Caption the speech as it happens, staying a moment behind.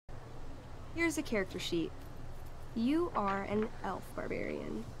Here's a character sheet. You are an elf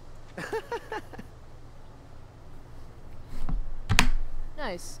barbarian.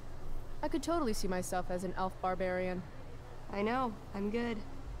 Nice. I could totally see myself as an elf barbarian. I know, I'm good.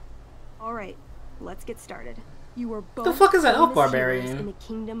 Alright, let's get started. You are both The fuck is an elf famous heroes barbarian? in the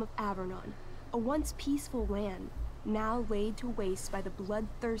kingdom of Avernon, a once peaceful land, now laid to waste by the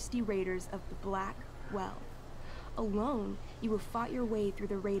bloodthirsty raiders of the Black Well. Alone, you have fought your way through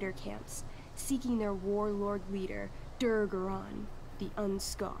the raider camps, seeking their warlord leader, Durgaron, the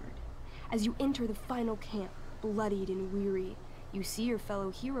Unscarred. As you enter the final camp, bloodied and weary, you see your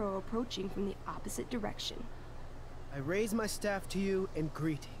fellow hero approaching from the opposite direction. I raise my staff to you in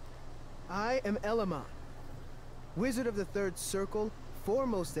greeting. I am Elamon, Wizard of the Third Circle,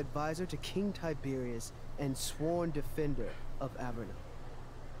 foremost advisor to King Tiberius, and sworn defender of Avernon.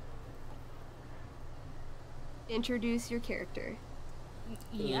 Introduce your character.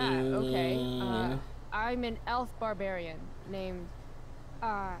 Yeah, okay. I'm an elf barbarian named,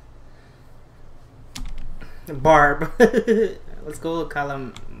 Barb. Let's go with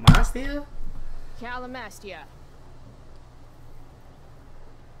Calamastia? Calamastia.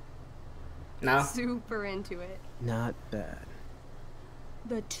 No. Super into it. Not bad.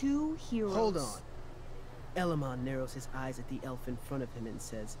 The two heroes. Hold on. Elamon narrows his eyes at the elf in front of him and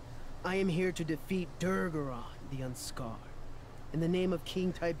says, I am here to defeat Durgaron, the Unscarred. In the name of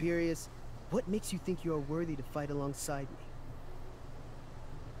King Tiberius, what makes you think you are worthy to fight alongside me?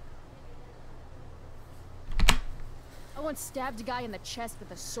 I once stabbed a guy in the chest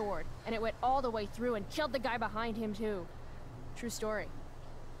with a sword, and it went all the way through and killed the guy behind him too. True story.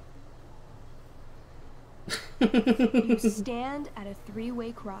 You stand at a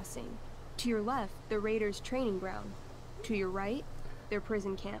three-way crossing. To your left, the raiders' training ground. To your right, their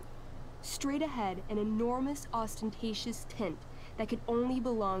prison camp. Straight ahead, an enormous, ostentatious tent that could only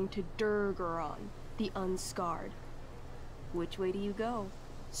belong to Durgaron, the Unscarred. Which way do you go?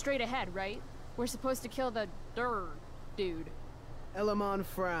 Straight ahead, right? We're supposed to kill the dude. Elamon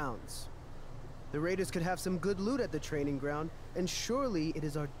frowns. The raiders could have some good loot at the training ground, and surely it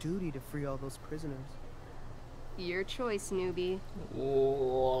is our duty to free all those prisoners. Your choice, newbie.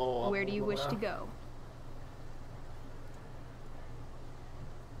 Whoa. Where do you wish to go?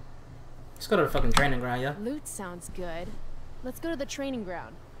 Let's go to the fucking training ground, yeah? Loot sounds good. Let's go to the training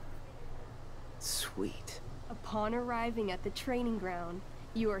ground. Sweet. Upon arriving at the training ground,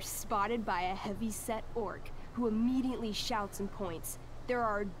 you are spotted by a heavy-set orc who immediately shouts and points. There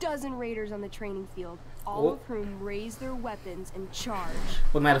are a dozen raiders on the training field, all of whom raise their weapons and charge.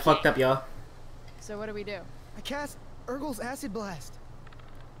 We might have fucked up, y'all. So what do we do? I cast Urgel's Acid Blast.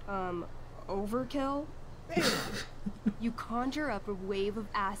 Overkill? You conjure up a wave of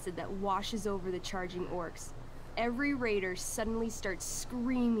acid that washes over the charging orcs. Every raider suddenly starts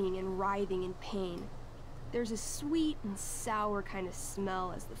screaming and writhing in pain. There's a sweet and sour kind of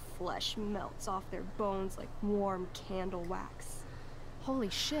smell as the flesh melts off their bones like warm candle wax. Holy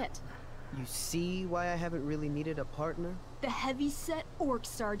shit. You see why I haven't really needed a partner? The heavy-set orc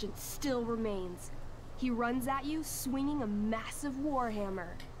sergeant still remains. He runs at you, swinging a massive warhammer.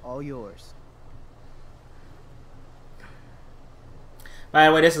 All yours. By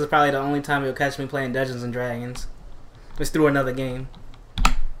the way, this is probably the only time you'll catch me playing Dungeons and Dragons. It's through another game.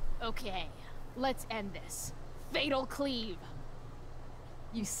 Okay, let's end this. Fatal cleave.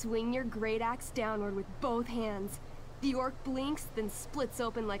 You swing your great axe downward with both hands. The orc blinks, then splits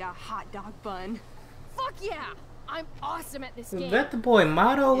open like a hot dog bun. Fuck yeah! I'm awesome at this Is game. that the boy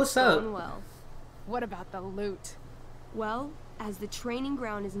Motto? What's It's up? going well. What about the loot? Well, as the training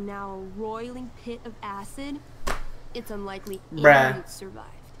ground is now a roiling pit of acid, it's unlikely Bruh. any loot survived.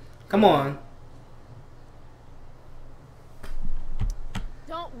 Come on.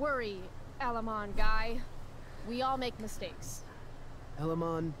 Don't worry, Elamon guy. We all make mistakes.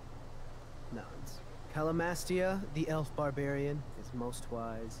 Elamon nods. Calamastia, the elf barbarian, is most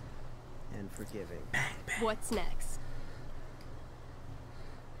wise and forgiving. What's next?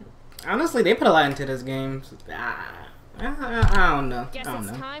 Honestly, they put a lot into this game. I don't know. Guess I don't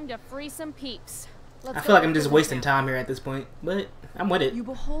it's know. time to free some peeps. Let's I go feel like to I'm just prison wasting camp. time here at this point, but I'm with it. You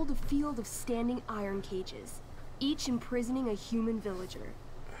behold a field of standing iron cages, each imprisoning a human villager,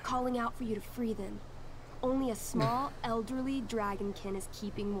 calling out for you to free them. Only a small, elderly dragonkin is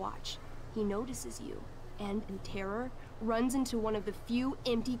keeping watch. He notices you, and in terror, runs into one of the few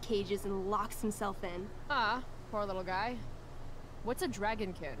empty cages and locks himself in. Ah, poor little guy. What's a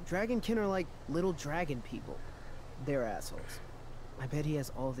dragonkin? Dragonkin are like little dragon people. They're assholes. I bet he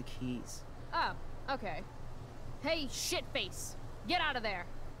has all the keys. Oh, okay. Hey, shitface! Get out of there!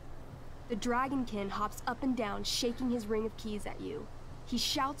 The dragonkin hops up and down, shaking his ring of keys at you. He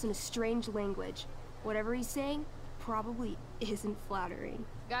shouts in a strange language. Whatever he's saying probably isn't flattering.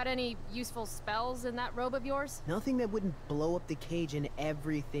 Got any useful spells in that robe of yours? Nothing that wouldn't blow up the cage and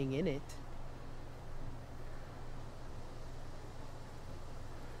everything in it.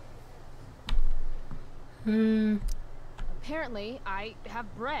 Apparently, I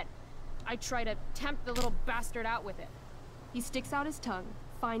have bread. I try to tempt the little bastard out with it. He sticks out his tongue,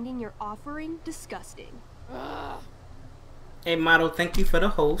 finding your offering disgusting. Ugh. Hey, model, thank you for the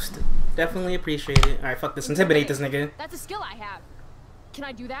host. Definitely appreciate it. Alright, fuck this. Intimidate this nigga. That's a skill I have. Can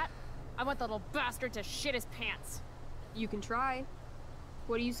I do that? I want the little bastard to shit his pants. You can try.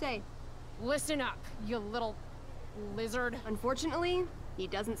 What do you say? Listen up, you little lizard. Unfortunately, he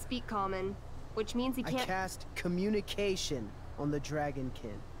doesn't speak common, which means he I can't— cast communication on the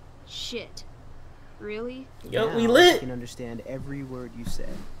Dragonkin. Shit. Really? Yo, Now we I lit. can understand every word you say.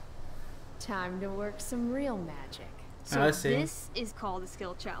 Time to work some real magic. So I see. this is called a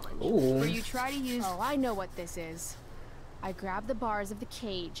skill challenge, Ooh. where you try to use— Oh, I know what this is. I grab the bars of the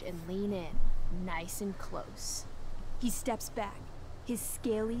cage and lean in, nice and close. He steps back, his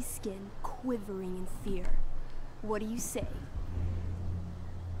scaly skin quivering in fear. What do you say?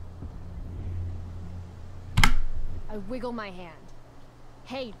 I wiggle my hand.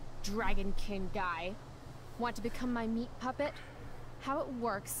 Hey, Dragonkin guy. Want to become my meat puppet? How it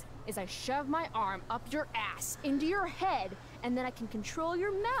works is I shove my arm up your ass into your head, and then I can control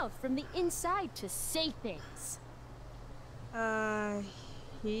your mouth from the inside to say things.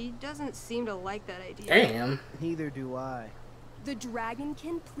 He doesn't seem to like that idea. Damn. Neither do I. The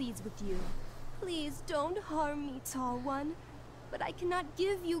Dragonkin pleads with you. Please don't harm me, Tall One, but I cannot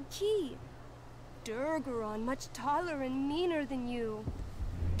give you key. Durgaron much taller and meaner than you.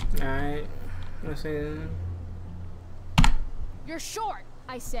 Alright. Let's see. You're short,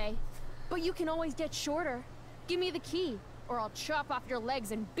 I say, but you can always get shorter. Give me the key, or I'll chop off your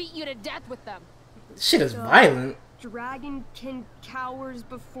legs and beat you to death with them. Shit is violent. Dragonkin cowers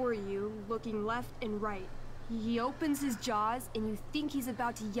before you, looking left and right. He opens his jaws, and you think he's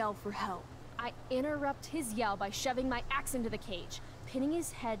about to yell for help. I interrupt his yell by shoving my axe into the cage, pinning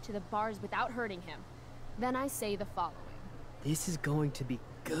his head to the bars without hurting him. Then I say the following. This is going to be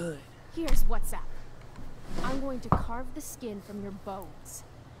good. Here's what's up. I'm going to carve the skin from your bones.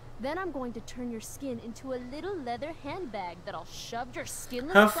 Then I'm going to turn your skin into a little leather handbag that I'll shove your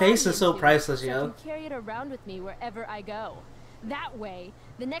skinless Her body face is so into, priceless, so yo. I can carry it around with me wherever I go. That way,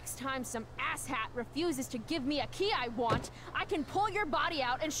 the next time some asshat refuses to give me a key I want, I can pull your body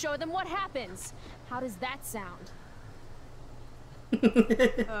out and show them what happens. How does that sound?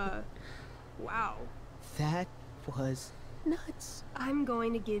 Wow. That was nuts. I'm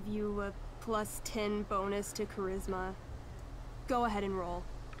going to give you a +10 bonus to charisma. Go ahead and roll.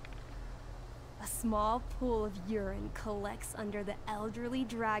 A small pool of urine collects under the elderly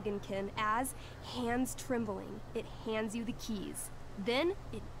Dragonkin as, hands trembling, it hands you the keys. Then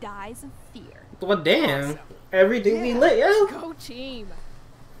it dies of fear. Well, damn. Everything we lit, yo. Go team!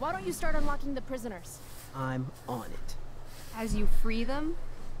 Why don't you start unlocking the prisoners? I'm on it. As you free them,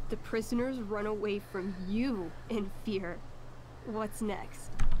 the prisoners run away from you in fear. What's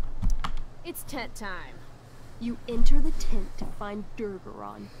next? It's tent time. You enter the tent to find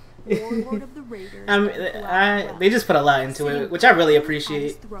Durgaron, warlord of the raiders. of the Black Well, They just put a lot into sitting it, which I really on his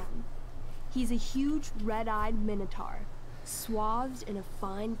appreciate. throne. He's a huge red-eyed minotaur, swathed in a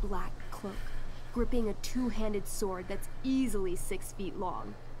fine black cloak, gripping a two-handed sword that's easily 6 feet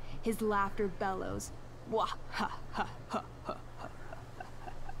long. His laughter bellows, "Wah ha ha ha ha ha ha.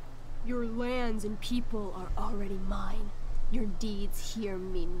 Your lands and people are already mine. Your deeds here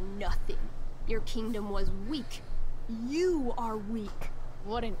mean nothing. Your kingdom was weak. You are weak."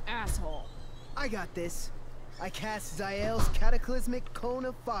 What an asshole. I got this. I cast Zael's cataclysmic cone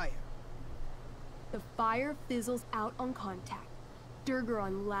of fire. The fire fizzles out on contact.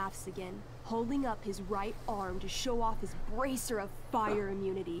 Durgaron laughs again, holding up his right arm to show off his bracer of fire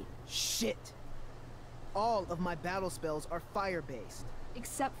immunity. Shit. All of my battle spells are fire-based.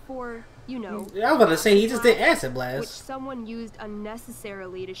 Except for, you know, I was about to say, he just did acid which blast. someone used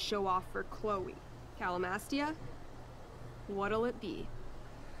unnecessarily to show off for Chloe. Calamastia? What'll it be?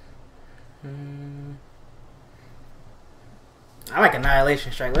 I like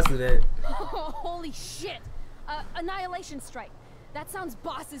Annihilation Strike. Let's do that. Holy shit! Annihilation Strike. That sounds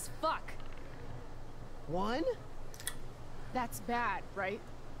boss as fuck. One? That's bad, right?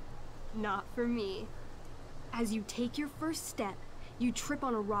 Not for me. As you take your first step, you trip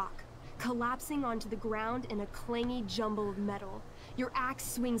on a rock, collapsing onto the ground in a clangy jumble of metal. Your axe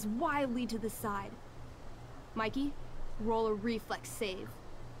swings wildly to the side. Mikey, roll a reflex save.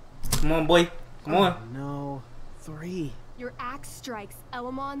 Come on, boy. Come on. No. 3. Your axe strikes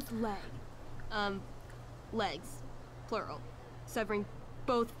Elamon's leg. Legs. Plural. Severing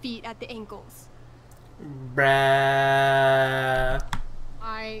both feet at the ankles. Bruh.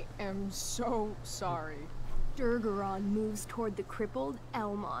 I am so sorry. Durgaron moves toward the crippled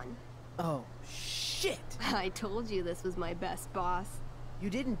Elmon. Oh, shit! I told you this was my best boss. You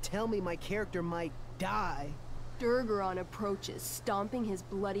didn't tell me my character might die. Durgaron approaches, stomping his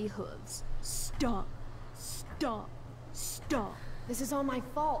bloody hooves. Stomp, stomp, stomp. This is all my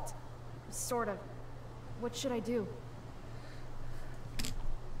fault. Sort of. What should I do?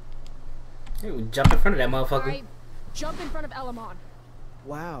 Hey, we jump in front of that motherfucker. I jump in front of Elamon.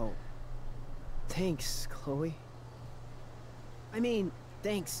 Wow. Thanks, Chloe. I mean,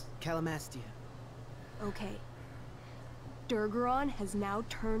 thanks, Calamastia. Okay. Durgaron has now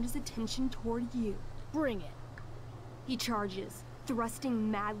turned his attention toward you. Bring it. He charges,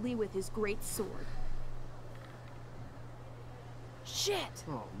 thrusting madly with his great sword. Shit!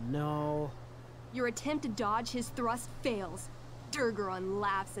 Oh, no. Your attempt to dodge his thrust fails. Durgaron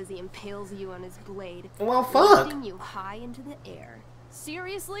laughs as he impales you on his blade, Well, fuck. lifting you high into the air.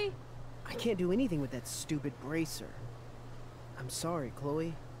 Seriously? I can't do anything with that stupid bracer. I'm sorry,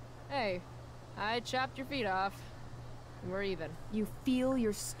 Chloe. Hey, I chopped your feet off. We're even. You feel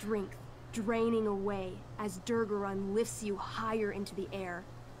your strength draining away as Durgaron lifts you higher into the air.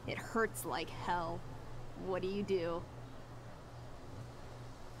 It hurts like hell. What do?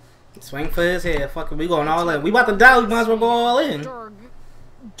 Swing for his head. Fuck it, we going all in. We about to die, we might as well go all in.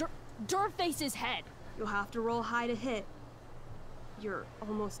 Durface's head. You'll have to roll high to hit. You're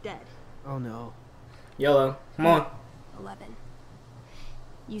almost dead. Oh, no. YOLO. Come on. 11.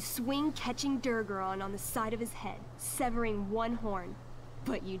 You swing, catching Durgaron on the side of his head, severing one horn.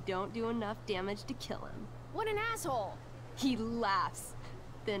 But you don't do enough damage to kill him. What an asshole. He laughs,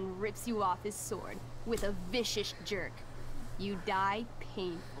 then rips you off his sword with a vicious jerk. You die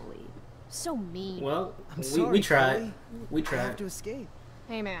painfully. So mean. Well, I'm sorry, we tried. Chloe. We I have tried. to escape.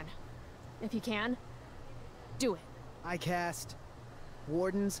 Hey man, if you can, do it. I cast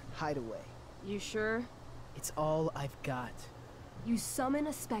Warden's Hideaway. You sure? It's all I've got. You summon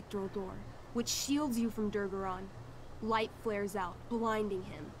a spectral door, which shields you from Durgaron. Light flares out, blinding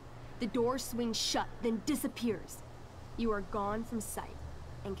him. The door swings shut, then disappears. You are gone from sight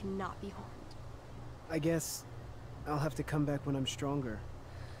and cannot be harmed. I guess I'll have to come back when I'm stronger.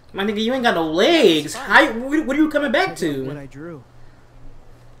 My nigga, you ain't got no legs. How, what are you coming back Check out what to? I drew.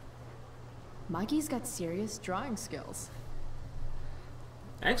 Mikey's got serious drawing skills.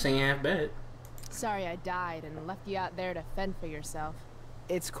 Actually, ain't half bad. Sorry I died and left you out there to fend for yourself.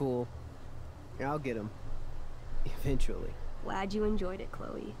 It's cool. I'll get him. Eventually. Glad you enjoyed it,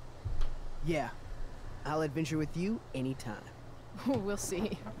 Chloe. Yeah. I'll adventure with you anytime. We'll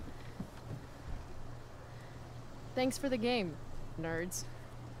see. Thanks for the game, nerds.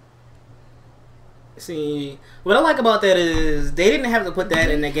 See, what I like about that is they didn't have to put that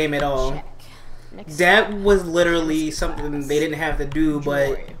in the game at all. Check. Next That was literally something they didn't have to do, but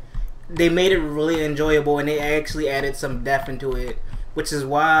Joy. they made it really enjoyable and they actually added some depth into it, which is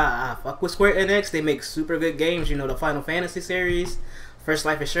why I fuck with Square Enix. They make super good games. You know, the Final Fantasy series, First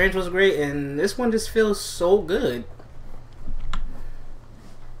Life is Strange was great, and this one just feels so good.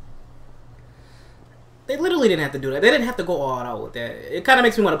 They literally didn't have to do that. They didn't have to go all out with that. It kind of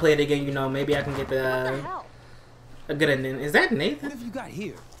makes me want to play it again. You know, maybe I can get What the hell? a good ending. Is that What Nathan? have you got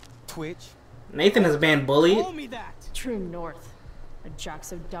here? Twitch? Nathan has been bullied. Show me that! True North. A jock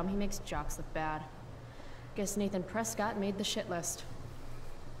so dumb he makes jocks look bad. Guess Nathan Prescott made the shit list.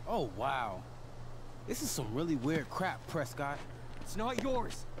 Oh, wow. This is some really weird crap, Prescott. It's not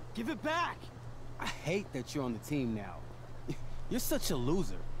yours. Give it back! I hate that you're on the team now. You're such a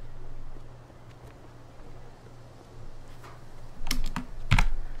loser.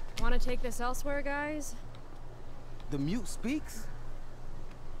 Want to take this elsewhere, guys? The mute speaks?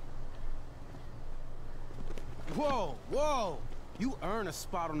 Whoa, whoa! You earn a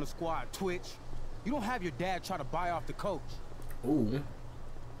spot on the squad, Twitch. You don't have your dad try to buy off the coach. Ooh.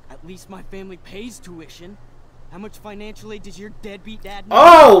 At least my family pays tuition. How much financial aid does your deadbeat dad need?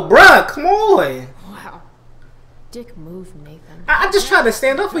 Oh, bruh, come on. Wow. Dick move, Nathan. I just tried to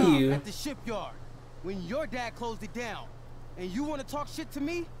stand up for Job you. At the shipyard, when your dad closed it down, and you want to talk shit to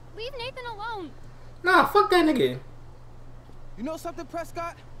me? Leave Nathan alone. Nah, fuck that nigga. You know something,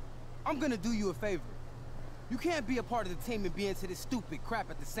 Prescott? I'm gonna do you a favor. You can't be a part of the team and be into this stupid crap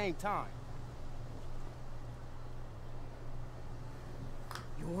at the same time.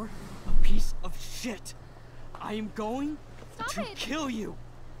 You're a piece of shit. I am going Stop to it. kill you.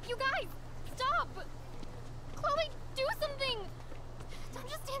 You guys, stop! Chloe, do something! Don't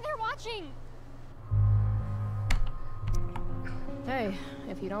just stand there watching. Hey,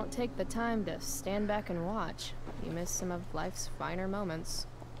 if you don't take the time to stand back and watch, you miss some of life's finer moments.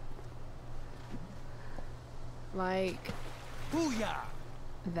 Like Booyah!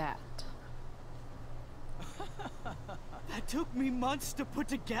 that. That took me months to put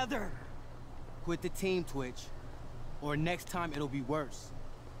together. Quit the team, Twitch. Or next time it'll be worse.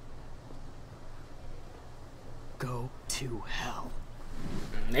 Go to hell.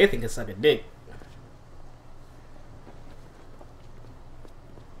 They think it's like a dick.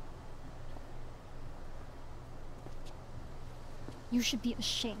 You should be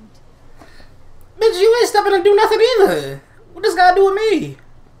ashamed. Bitch, you ain't stepping to do nothing either. What this guy do with me?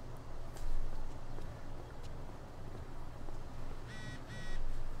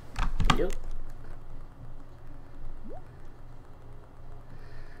 Yep.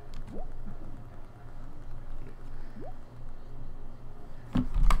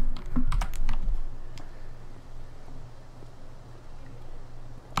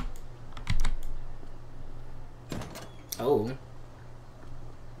 Oh.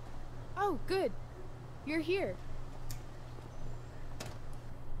 Oh, good. You're here.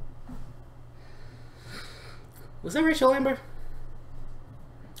 Was that Rachel Amber?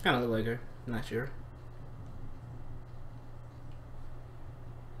 Kind of look like her. Not sure.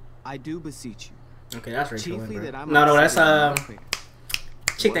 I do beseech you. Okay, that's Rachel Chiefly Amber. that I No, might that's see the quick.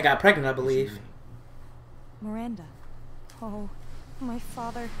 chick that got pregnant, I Is your believe. name? Miranda. Oh, my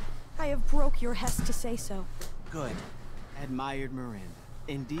father. I have broke your hest to say so. Good. Admired Miranda.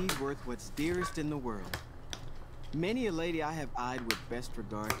 Indeed worth what's dearest in the world. Many a lady I have eyed with best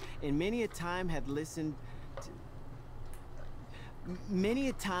regard, and many a time had listened to... Many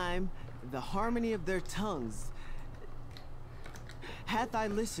a time the harmony of their tongues hath I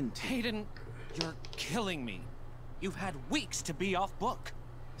listened to. Hayden, you're killing me. You've had weeks to be off book.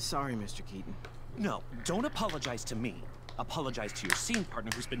 Sorry, Mr. Keaton. No, don't apologize to me. Apologize to your scene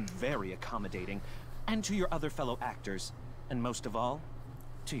partner who's been very accommodating, and to your other fellow actors, and most of all,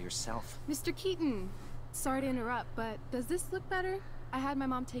 to yourself. Mr. Keaton, sorry to interrupt, but does this look better? I had my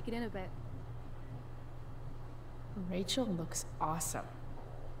mom take it in a bit. Rachel looks awesome.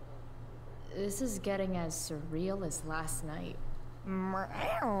 This is getting as surreal as last night.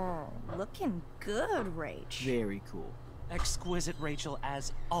 Looking good, Rach. Very cool. Exquisite, Rachel,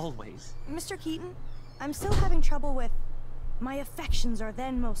 as always. Mr. Keaton, I'm still having trouble with... My affections are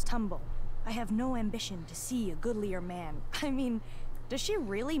then most humble. I have no ambition to see a goodlier man. I mean, does she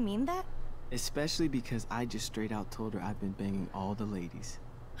really mean that? Especially because I just straight out told her I've been banging all the ladies.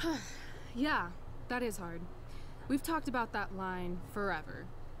 Yeah, that is hard. We've talked about that line forever.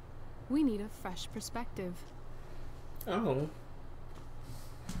 We need a fresh perspective. Oh.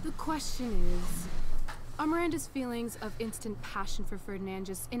 The question is, are Miranda's feelings of instant passion for Ferdinand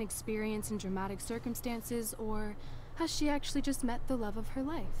just inexperience in dramatic circumstances, or has she actually just met the love of her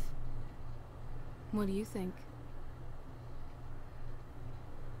life? What do you think?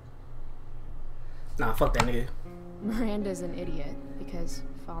 Nah, fuck that nigga. Miranda's an idiot because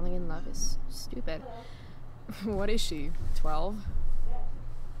falling in love is stupid. What is she, 12?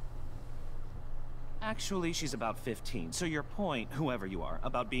 Actually, she's about 15, so your point, whoever you are,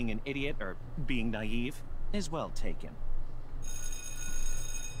 about being an idiot or being naive, is well taken.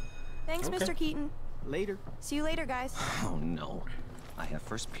 Thanks, Okay. Mr. Keaton. Later. See you later, guys. Oh no. I have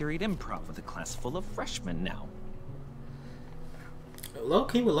first period improv with a class full of freshmen now.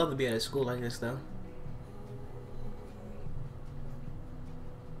 Low-key would love to be at a school like this, though.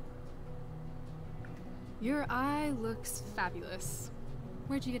 Your eye looks fabulous.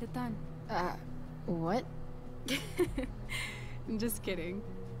 Where'd you get it done? What? I'm just kidding.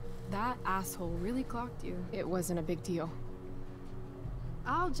 That asshole really clocked you. It wasn't a big deal.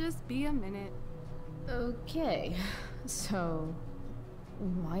 I'll just be a minute. Okay, so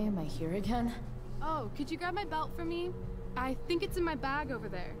why am I here again? Oh, could you grab my belt for me? I think it's in my bag over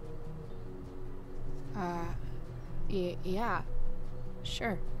there. Yeah,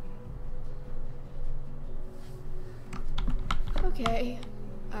 sure. Okay,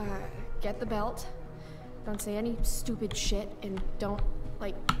 get the belt. Don't say any stupid shit and don't,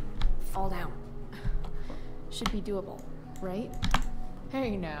 like, fall down. Should be doable, right?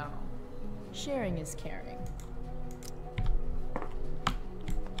 Hey now, sharing is caring.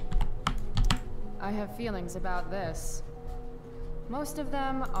 I have feelings about this. Most of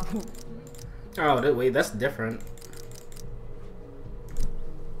them are... Oh, wait, that's different.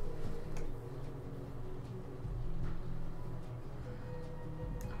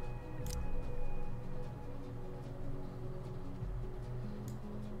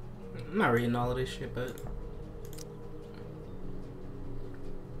 I'm not reading all of this shit, but...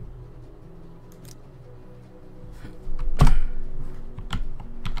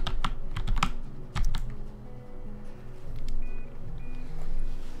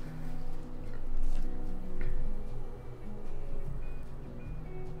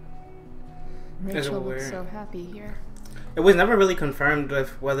 Rachel looks so happy here. It was never really confirmed with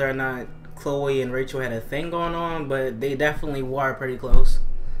whether or not Chloe and Rachel had a thing going on, but they definitely were pretty close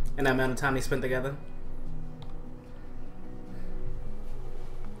in the amount of time they spent together.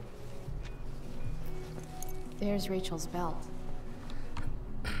 There's Rachel's belt.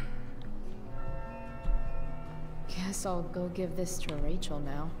 Guess I'll go give this to Rachel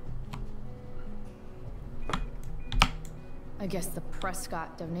now. I guess the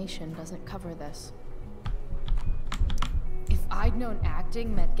Prescott donation doesn't cover this. If I'd known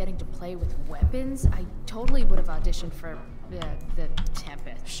acting meant getting to play with weapons, I totally would have auditioned for the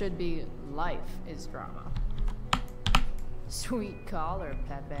Tempest. Should be life is drama. Sweet caller,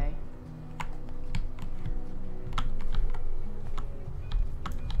 Pepe.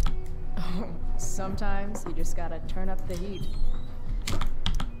 Sometimes you just gotta turn up the heat.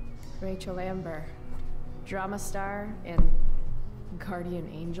 Rachel Amber, drama star and guardian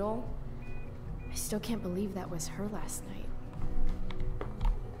angel. I still can't believe that was her last night.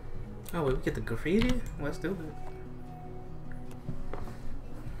 Oh wait, we get the graffiti? Let's do it.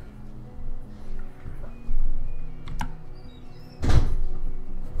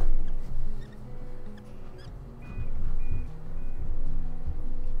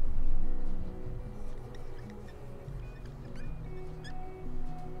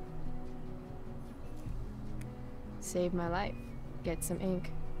 Save my life. Get some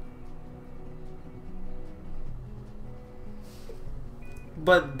ink.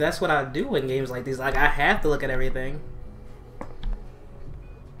 But that's what I do in games like these. Like, I have to look at everything.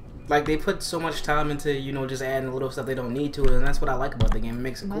 Like, they put so much time into, you know, just adding little stuff they don't need to it, and that's what I like about the game. It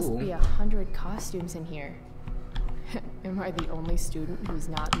makes it cool. Must be 100 costumes in here. Am I the only student who's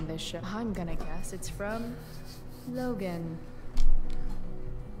not in this show? I'm gonna guess it's from Logan.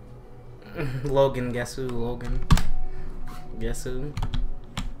 Logan, guess who? Logan. Guess who?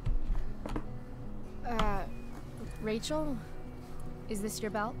 Rachel? Is this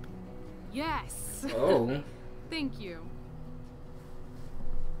your belt? Yes. Oh. Thank you.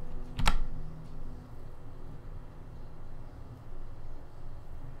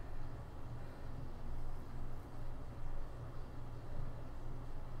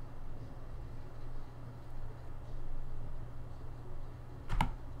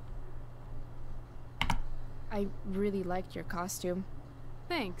 I really liked your costume.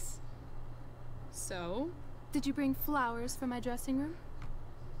 Thanks. So, did you bring flowers for my dressing room?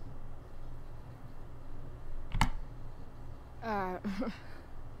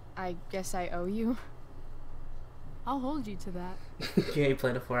 I guess I owe you. I'll hold you to that. Can you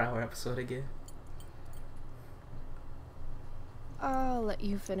play the 4-hour episode again? I'll let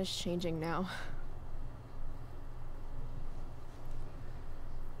you finish changing now.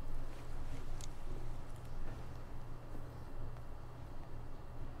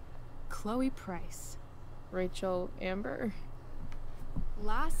 Chloe Price. Rachel Amber.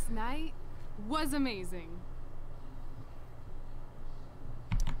 Last night was amazing.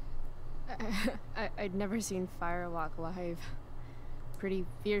 I'd never seen Firewalk live. Pretty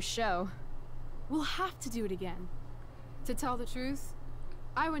fierce show. We'll have to do it again. To tell the truth,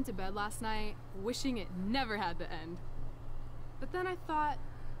 I went to bed last night wishing it never had to end. But then I thought,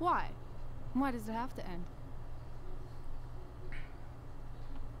 why? Why does it have to end?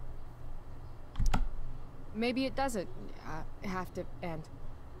 Maybe it doesn't have to end.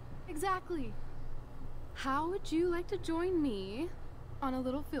 Exactly. How would you like to join me on a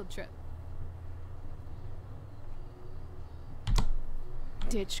little field trip?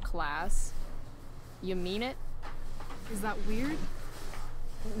 Ditch class? You mean it? Is that weird?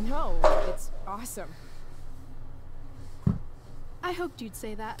 No, it's awesome. I hoped you'd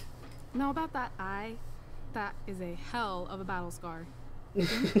say that. Now about that eye, that is a hell of a battle scar.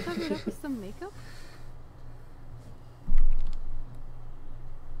 Didn't you cover it up with some makeup?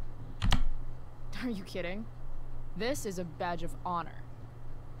 Are you kidding? This is a badge of honor.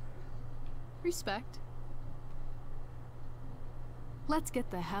 Respect. Let's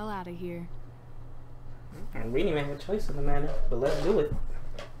get the hell out of here. We didn't even have a choice in the matter, but let's do it.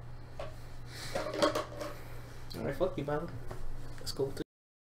 Alright, fuck you, Bobby. That's cool too.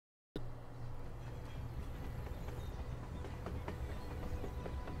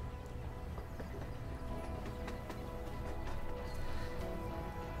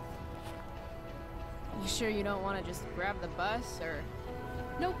 You sure you don't want to just grab the bus, or...?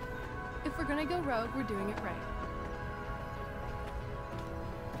 Nope. If we're gonna go rogue, we're doing it right.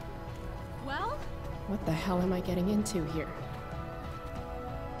 Well? What the hell am I getting into here?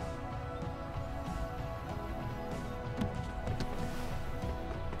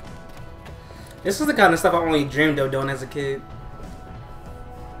 This is the kind of stuff I only dreamed of doing as a kid.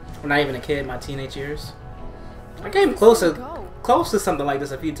 Well, not even a kid, my teenage years. I came close to something like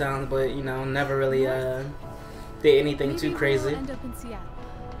this a few times, but you know, never really did anything too crazy. We'll end up in Seattle.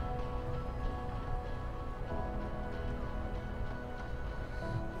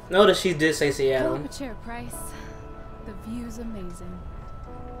 Notice she did say Pull Seattle. up a chair, Price. The view's amazing.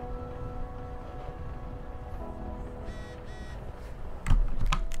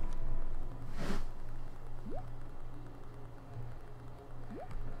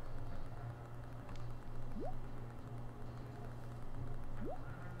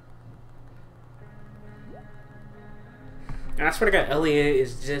 And I swear to God, Elliot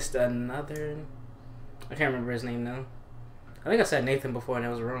is just another... I can't remember his name now. I think I said Nathan before and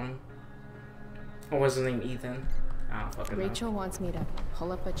that was wrong. Or was his name Ethan? I don't fucking know. Rachel wants me to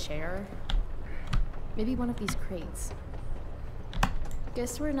pull up a chair. Maybe one of these crates.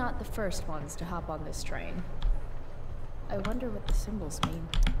 Guess we're not the first ones to hop on this train. I wonder what the symbols mean.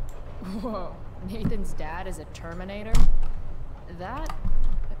 Whoa, Nathan's dad is a Terminator? That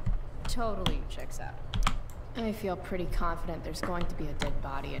totally checks out. I feel pretty confident there's going to be a dead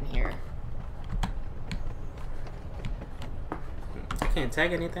body in here. I can't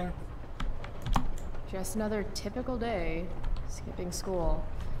tag anything. Just another typical day, skipping school,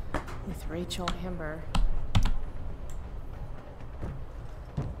 with Rachel Amber.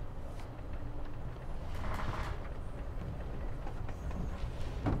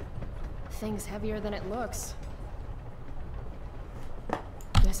 Thing's heavier than it looks.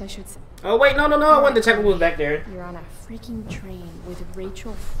 Guess I should say. Oh wait, no, I wanted to check what was back there. You're on a freaking train with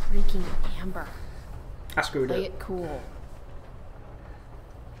Rachel freaking Amber. I screwed Play up. it cool.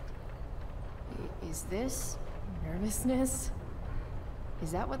 Is this nervousness?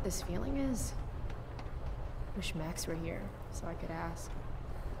 Is that what this feeling is? Wish Max were here so I could ask.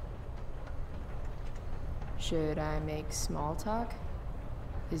 Should I make small talk?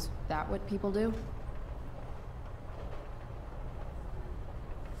 Is that what people do?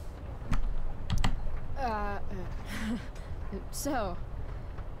 So,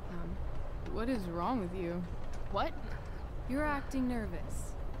 What is wrong with you? what? You're acting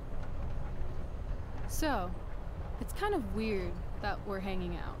nervous. So, it's kind of weird that we're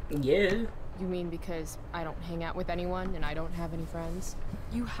hanging out. Yeah. You mean because I don't hang out with anyone and I don't have any friends?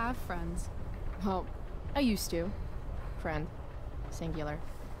 You have friends. Well, I used to. Friend. Singular.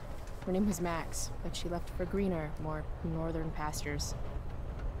 Her name was Max, but she left for greener, more northern pastures.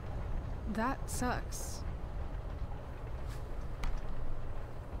 That sucks.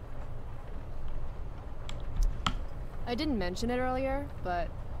 I didn't mention it earlier, but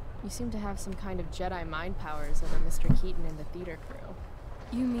you seem to have some kind of Jedi mind powers over Mr. Keaton and the theater crew.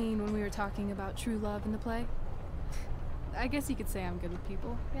 You mean when we were talking about true love in the play? I guess you could say I'm good with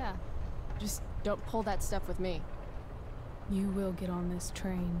people, yeah. Just don't pull that stuff with me. You will get on this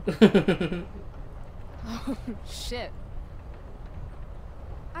train. Oh, shit.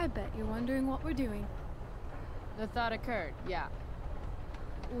 I bet you're wondering what we're doing. The thought occurred, yeah.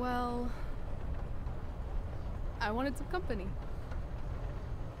 Well, I wanted some company.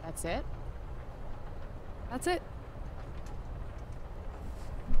 That's it? That's it.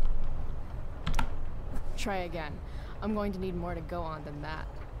 Try again. I'm going to need more to go on than that.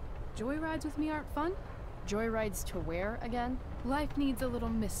 Joyrides with me aren't fun? Joyrides to where again? Life needs a little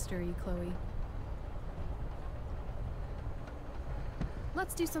mystery, Chloe.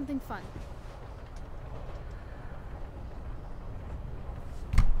 Let's do something fun.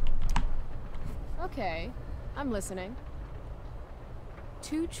 Okay, I'm listening.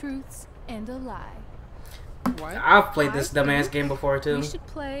 2 truths and a lie. What? I've played this I dumbass think game before too. We should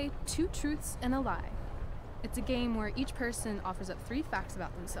play 2 truths and a lie. It's a game where each person offers up 3 facts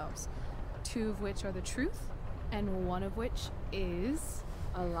about themselves, 2 of which are the truth, and 1 of which is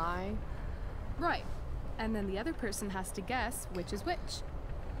A lie? right. And then the other person has to guess which is which.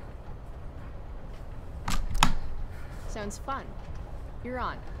 Sounds fun. You're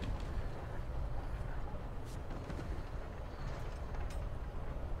on.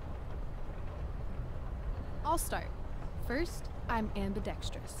 I'll start. First, I'm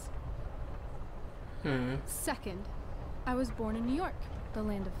ambidextrous. Second, I was born in New York, the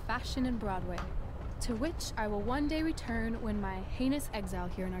land of fashion and Broadway, to which I will one day return when my heinous exile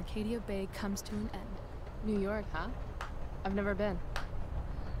here in Arcadia Bay comes to an end. New York, huh? I've never been.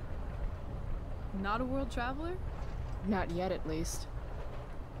 Not a world traveler? Not yet, at least.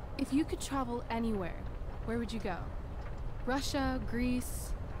 If you could travel anywhere, where would you go? Russia,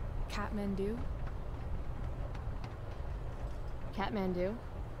 Greece, Kathmandu? Kathmandu?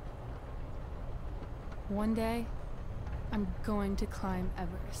 One day, I'm going to climb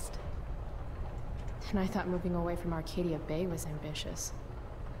Everest. And I thought moving away from Arcadia Bay was ambitious.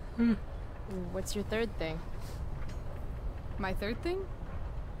 What's your third thing? My third thing?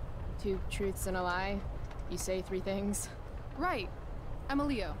 2 truths and a lie? You say 3 things? Right. I'm a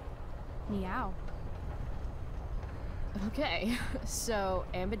Leo. Meow. Okay, so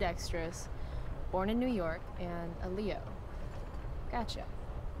ambidextrous, born in New York, and a Leo. Gotcha.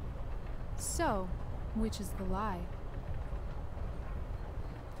 So, which is the lie?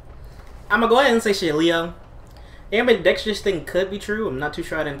 I'm gonna go ahead and say shit, Leo. Ambidextrous thing could be true. I'm not too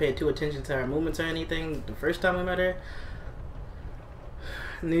sure. I didn't pay too attention to her movements or anything the first time we met her.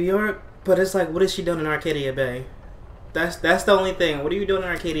 New York, but it's like, what is she doing in Arcadia Bay? That's the only thing. What are you doing in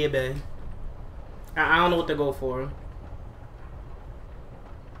Arcadia Bay? I don't know what to go for.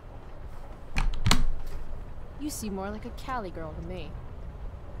 You seem more like a Cali girl to me.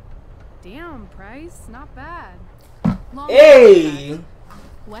 Damn, Price, not bad. Long Hey!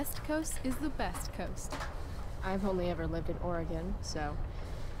 West Coast is the best coast. I've only ever lived in Oregon, so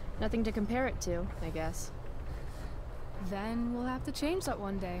nothing to compare it to, I guess. Then we'll have to change that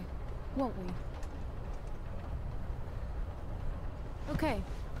one day, won't we? Okay,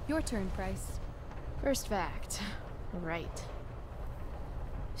 your turn, Price. First fact. Right.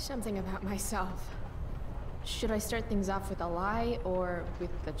 Something about myself. Should I start things off with a lie or with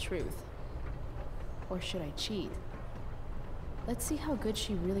the truth? Or should I cheat? Let's see how good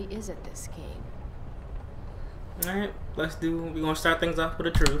she really is at this game. Alright, we're gonna start things off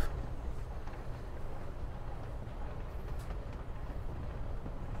with the truth.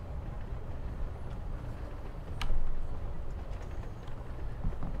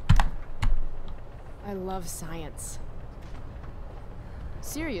 I love science.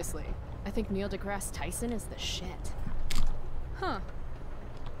 Seriously, I think Neil deGrasse Tyson is the shit. Huh.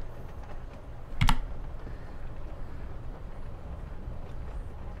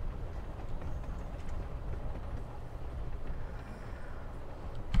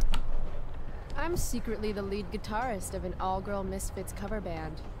 I'm secretly the lead guitarist of an all-girl Misfits cover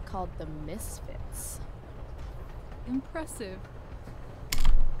band called the Misfits. Impressive.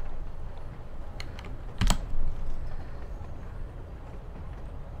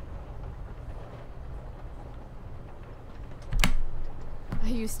 I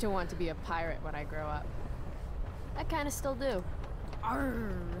used to want to be a pirate when I grow up. I kinda still do.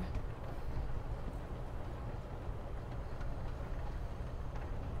 Arr.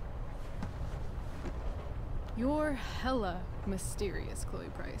 You're hella mysterious, Chloe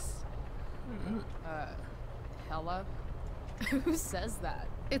Price. Hella? Who says that?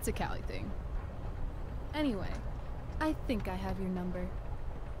 It's a Cali thing. Anyway, I think I have your number.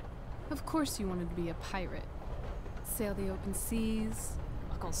 Of course you wanted to be a pirate. Sail the open seas.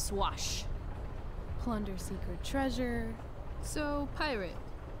 Uncle Swash. Plunder secret treasure. So, pirate.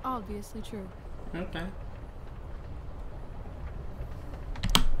 Obviously true. Okay.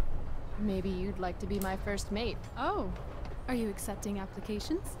 Maybe you'd like to be my first mate. Oh, are you accepting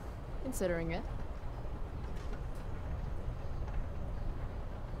applications? Considering it.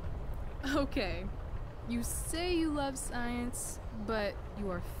 Okay. You say you love science, but you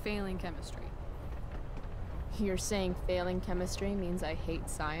are failing chemistry. You're saying failing chemistry means I hate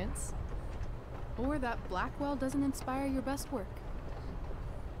science? Or that Blackwell doesn't inspire your best work.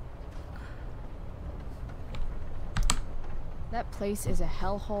 That place is a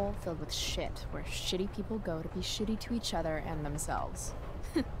hellhole filled with shit, where shitty people go to be shitty to each other and themselves.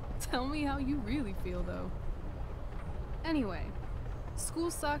 Tell me how you really feel, though. Anyway,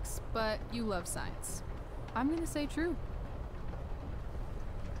 school sucks, but you love science. I'm gonna say true.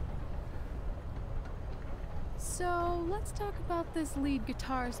 So, let's talk about this lead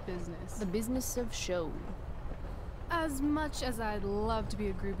guitarist business. The business of show. As much as I'd love to be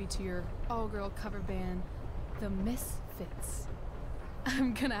a groupie to your all-girl cover band, the Misfits,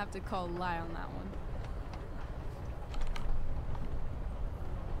 I'm gonna have to call lie on that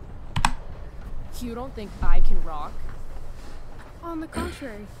one. You don't think I can rock? On the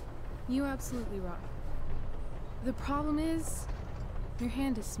contrary, you absolutely rock. The problem is, your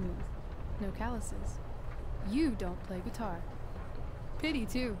hand is smooth, no calluses. You don't play guitar. Pity,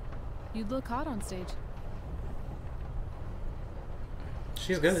 too. You'd look hot on stage.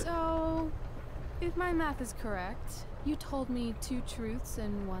 She's good. So, if my math is correct, you told me 2 truths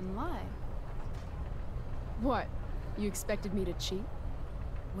and 1 lie. What? You expected me to cheat?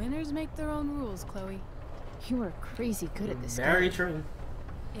 Winners make their own rules, Chloe. You are crazy good at this Very game. true.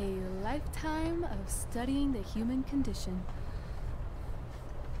 A lifetime of studying the human condition.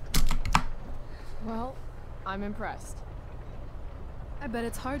 Well, I'm impressed. I bet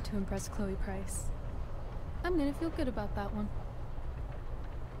it's hard to impress Chloe Price. I'm gonna feel good about that one.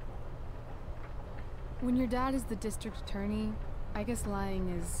 When your dad is the district attorney, I guess lying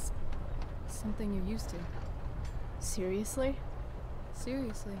is something you're used to. Seriously?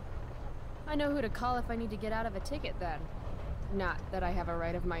 Seriously. I know who to call if I need to get out of a ticket then. Not that I have a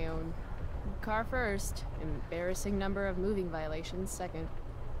right of my own. Car first, embarrassing number of moving violations second.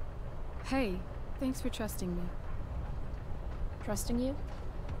 Hey, thanks for trusting me. Trusting you?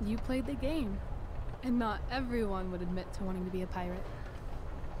 You played the game. And not everyone would admit to wanting to be a pirate.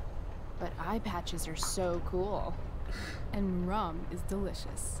 But eye patches are so cool. And rum is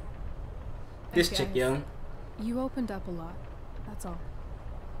delicious. This I chick, guess yo. You opened up a lot. That's all.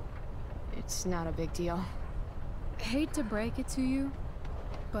 It's not a big deal. Hate to break it to you,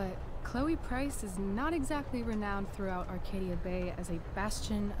 but Chloe Price is not exactly renowned throughout Arcadia Bay as a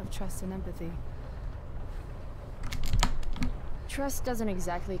bastion of trust and empathy. Trust doesn't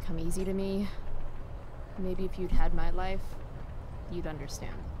exactly come easy to me. Maybe if you'd had my life, you'd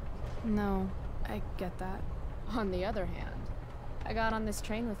understand. No, I get that. On the other hand, I got on this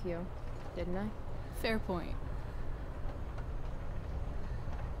train with you, didn't I? Fair point.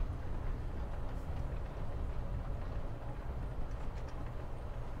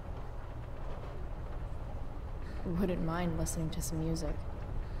 Wouldn't mind listening to some music.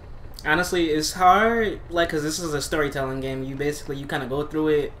 Honestly, it's hard, like, because this is a storytelling game. You kind of go through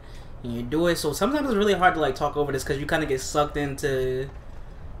it and you do it. So sometimes it's really hard to, like, talk over this because you kind of get sucked into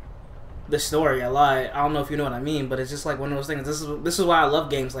the story a lot. I don't know if you know what I mean, but it's just like one of those things. This is why I love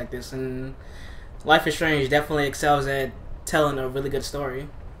games like this. And Life is Strange definitely excels at telling a really good story.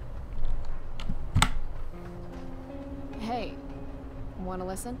 Hey, wanna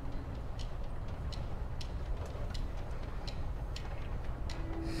listen?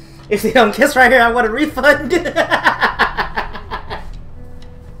 If they don't kiss right here, I want a refund.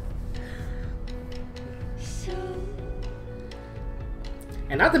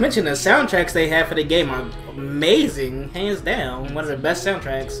 And not to mention the soundtracks they have for the game are amazing, hands down. One of the best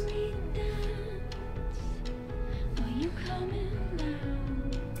soundtracks.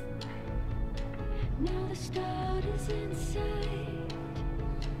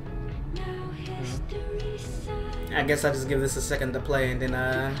 I guess I'll just give this a second to play and then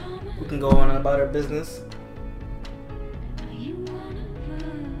we can go on about our business.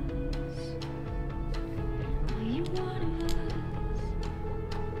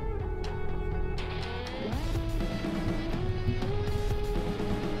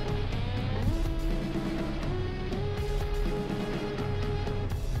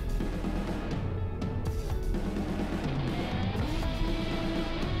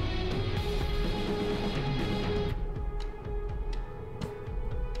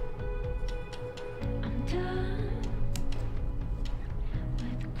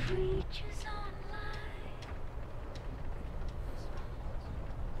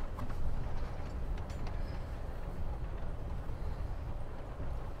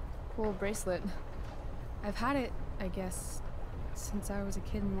 Cool bracelet. I've had it, I guess, since I was a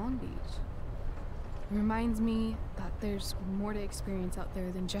kid in Long Beach. It reminds me that there's more to experience out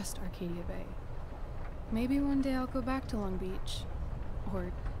there than just Arcadia Bay. Maybe one day I'll go back to Long Beach.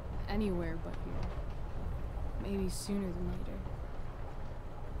 Or anywhere but here. Maybe sooner than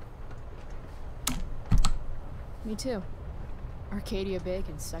later. Me too. Arcadia Bay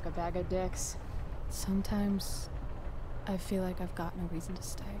can suck a bag of dicks. Sometimes I feel like I've got no reason to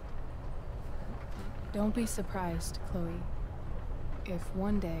stay. Don't be surprised, Chloe, if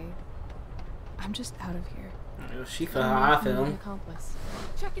one day I'm just out of here. She felt how I feel. Accomplice.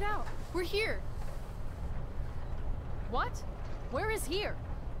 Check it out. We're here. What? Where is here?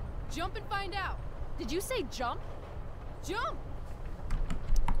 Jump and find out. Did you say jump? Jump!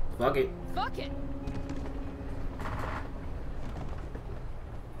 Fuck it. Fuck it!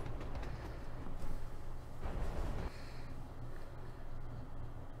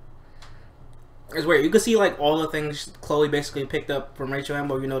 It's weird. You can see like all the things Chloe basically picked up from Rachel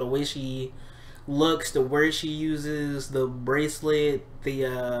Amber. You know, the way she looks, the words she uses, the bracelet,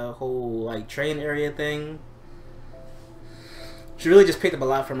 the whole like train area thing. She really just picked up a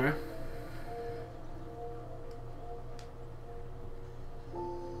lot from her.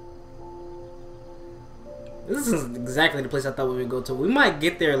 This isn't exactly the place I thought we would go to. We might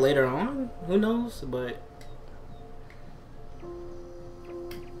get there later on. Who knows? But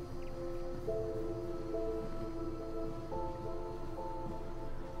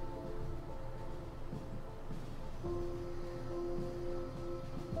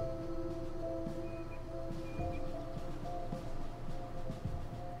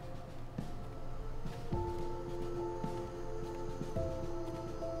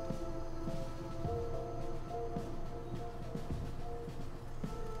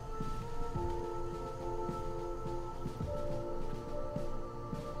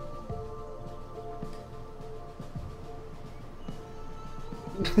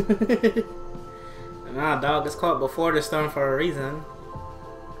Nah, dog, it's called Before the Storm for a reason.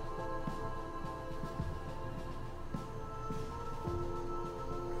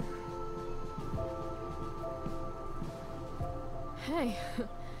 Hey,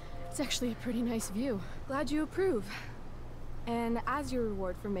 it's actually a pretty nice view. Glad you approve. And as your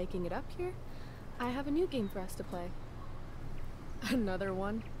reward for making it up here, I have a new game for us to play. Another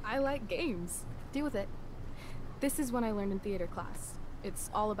one? I like games. Deal with it. This is one I learned in theater class.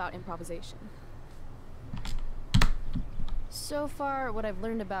 It's all about improvisation. So far, what I've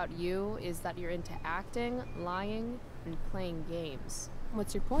learned about you is that you're into acting, lying, and playing games.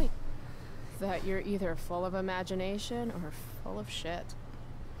 What's your point? That you're either full of imagination or full of shit.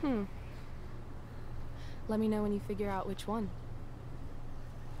 Let me know when you figure out which one.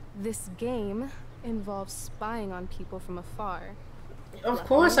 This game involves spying on people from afar. Of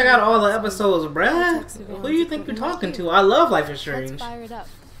course I got all the episodes, bruh. Who do you think you're talking to? I love Life is Strange. Let's fire it up.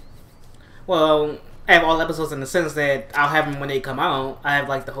 Well, I have all the episodes in the sense that I'll have them when they come out. I have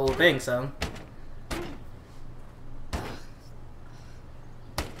like the whole thing, so.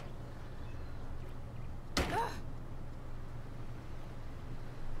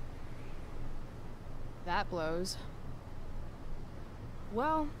 That blows.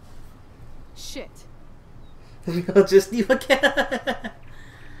 Well, shit. We'll just leave a cat.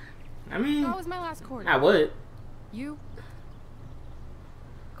 I mean, That was my last quarter. I would. You?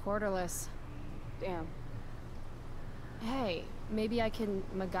 Quarterless. Damn. Hey, maybe I can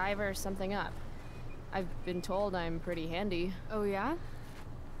MacGyver something up. I've been told I'm pretty handy. Oh yeah?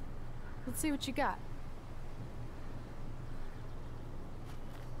 Let's see what you got.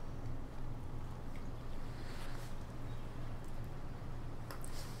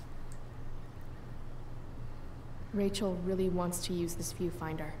 Rachel really wants to use this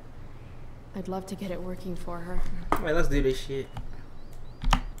viewfinder. I'd love to get it working for her. Alright, let's do this shit.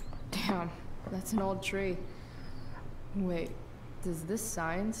 Damn, that's an old tree. Wait, does this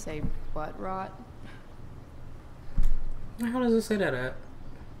sign say butt rot? How does it say that at?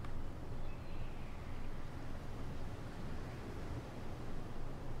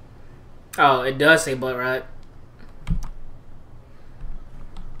 Oh, it does say butt rot.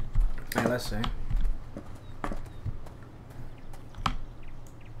 Alright, let's see.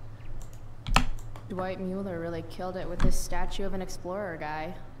 Dwight Mueller really killed it with this statue of an explorer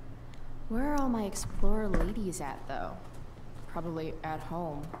guy. Where are all my explorer ladies at, though? Probably at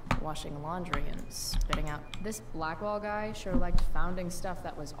home, washing laundry and spitting out. This Blackwell guy sure liked founding stuff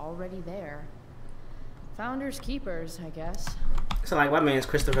that was already there. Founders keepers, I guess. So like, my man's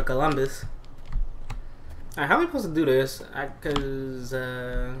Christopher Columbus. Alright, how are we supposed to do this?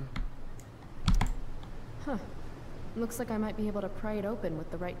 Huh. Looks like I might be able to pry it open with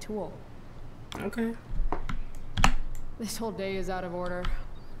the right tool. Okay. This whole day is out of order,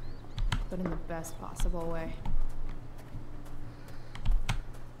 but in the best possible way.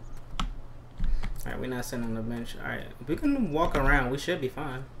 Alright, we're not sitting on the bench. Alright, we can walk around. We should be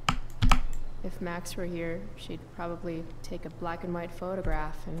fine. If Max were here, she'd probably take a black and white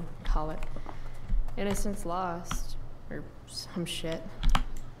photograph and call it Innocence Lost, or some shit.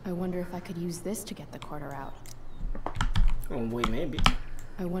 I wonder if I could use this to get the quarter out. Oh, wait, maybe.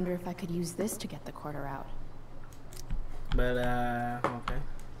 I wonder if I could use this to get the quarter out. But, okay.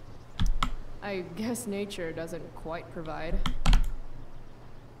 I guess nature doesn't quite provide.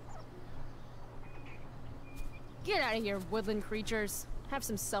 Get out of here, woodland creatures. Have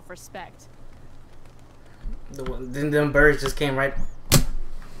some self-respect. Then them birds just came right.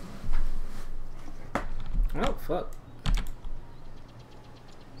 Oh, fuck.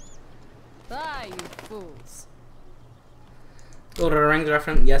 Bye, you fools. Lord of the Rings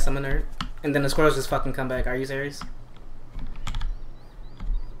reference? Yes, I'm a nerd. And then the squirrels just fucking come back. Are you serious?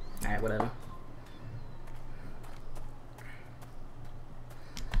 Alright, whatever.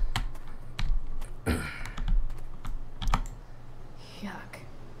 Yuck.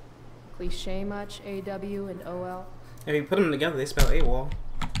 Cliche much, AW and OL? If you put them together, they spell AWOL.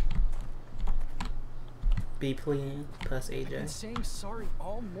 B plus AJ. I've been saying sorry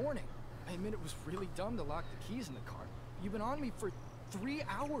all morning. I admit it was really dumb to lock the keys in the car. You've been on me for 3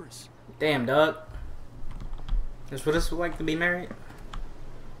 hours. Damn, dog. That's what it's like to be married.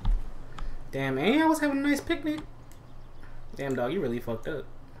 Damn, and I was having a nice picnic. Damn, dog, you really fucked up.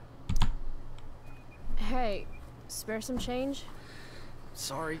 Hey, spare some change?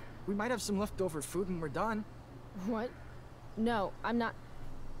 Sorry, we might have some leftover food when we're done. What? No, I'm not.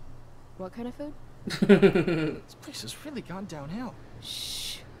 What kind of food? This place has really gone downhill.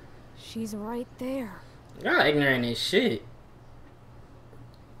 Shh. She's right there. Y'all ignorant as shit.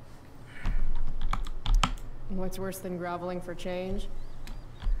 What's worse than groveling for change?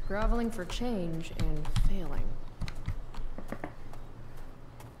 groveling for change and failing.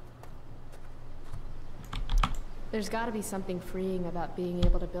 There's gotta be something freeing about being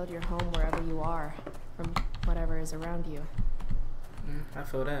able to build your home wherever you are, from whatever is around you. I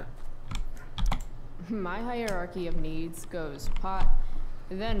feel that. My hierarchy of needs goes pot,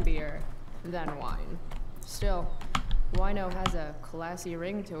 then beer, then wine. Still, wino has a classy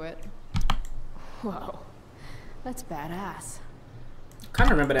ring to it. Whoa, that's badass. Kind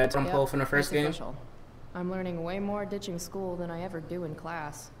of remember that tempo from the first game. Official. I'm learning way more ditching school than I ever do in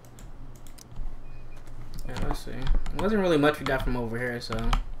class. Yeah, let's see. It wasn't really much we got from over here, so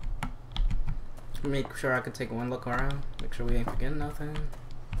make sure I can take one look around. Make sure we ain't forgetting nothing.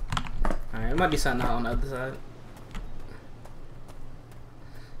 Alright, it might be something out on the other side.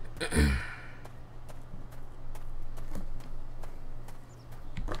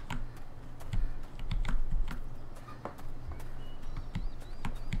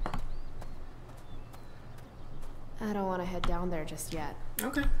 I don't want to head down there just yet.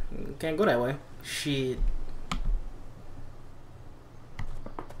 Okay. Can't go that way. Shit.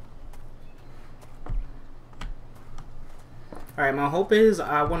 Alright, my hope is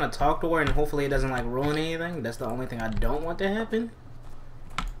I want to talk to her and hopefully it doesn't like ruin anything. That's the only thing I don't want to happen.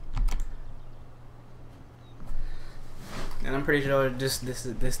 And I'm pretty sure this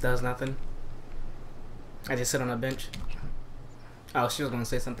does nothing. I just sit on a bench. Oh, she was gonna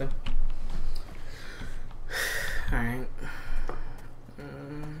say something. Alright.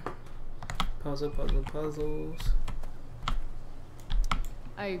 Puzzles.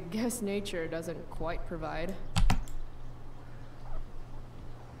 I guess nature doesn't quite provide.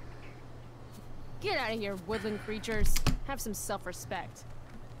 Get out of here, woodland creatures. Have some self-respect.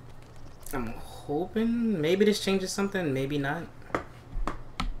 I'm hoping maybe this changes something, maybe not.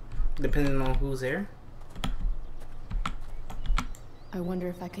 Depending on who's there. I wonder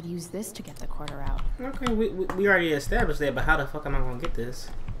if I could use this to get the quarter out. Okay, we already established that, but how the fuck am I gonna get this?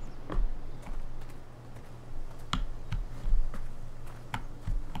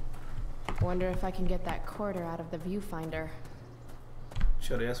 Wonder if I can get that quarter out of the viewfinder.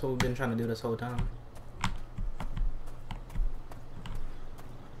 Sure, that's what we've been trying to do this whole time.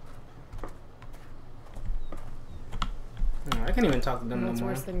 No, I can't even talk to them no more. What's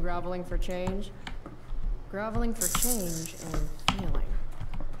worse than groveling for change? Groveling for change and failing.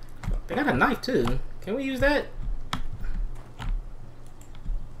 They got a knife too. Can we use that?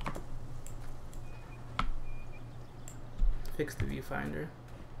 Fix the viewfinder.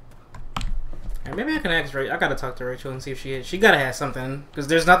 And maybe I can ask Rachel. I gotta talk to Rachel and see if she gotta have something, because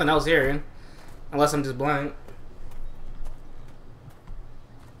there's nothing else here, unless I'm just blind.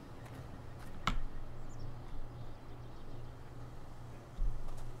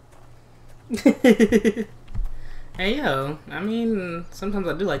 Hey yo, I mean, sometimes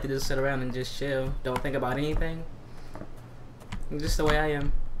I do like to just sit around and just chill. Don't think about anything. Just the way I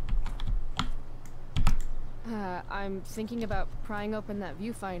am. I'm thinking about prying open that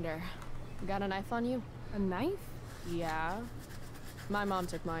viewfinder. Got a knife on you? A knife? Yeah. My mom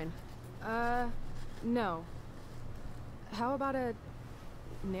took mine. No. How about a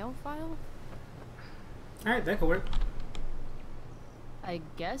nail file? Alright, that could work. I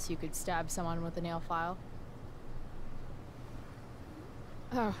guess you could stab someone with a nail file.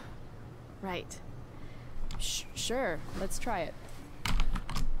 Oh, right. Sure, let's try it.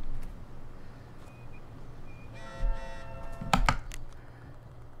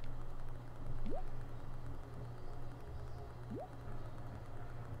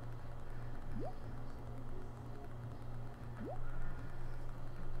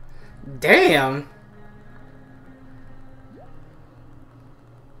 Damn!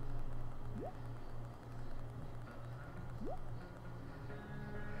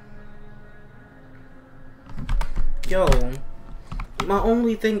 Yo, my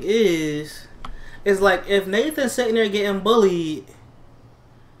only thing is like if Nathan's sitting there getting bullied,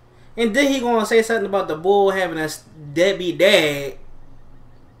 and then he gonna say something about the bull having a deadbeat dad,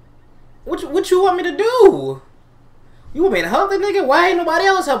 what you want me to do? You want me to help the nigga? Why ain't nobody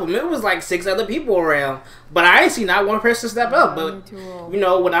else help him? It was like 6 other people around, but I ain't see not one person step up. But you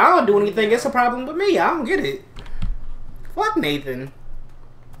know, when I don't do anything, it's a problem with me. I don't get it. Fuck Nathan.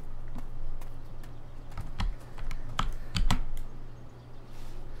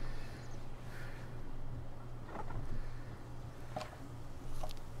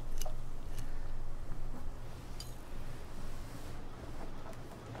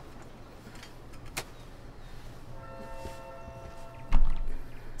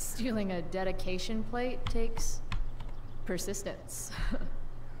 Stealing a dedication plate takes persistence.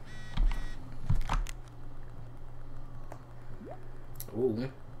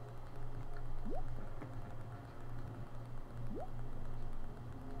 Ooh.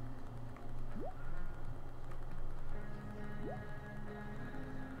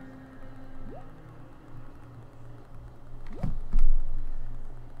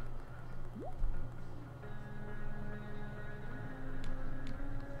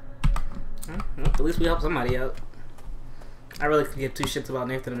 At least we help somebody out. I really could give two shits about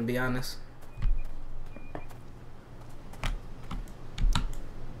Nathan, to be honest.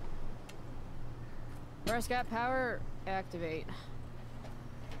 Prescott power, activate.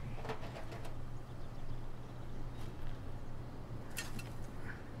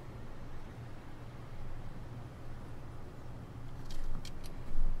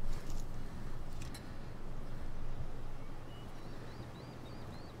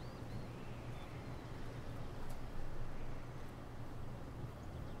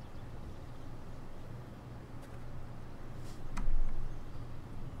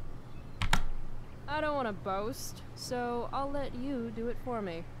 I don't want to boast, so I'll let you do it for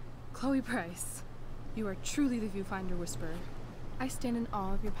me. Chloe Price, you are truly the Viewfinder Whisperer. I stand in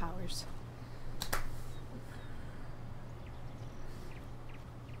awe of your powers.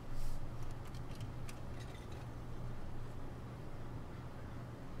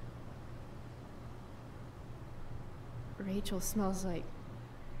 Rachel smells like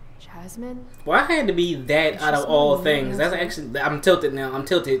jasmine. Well, I had to be that out of all things. That's actually, I'm tilted now. I'm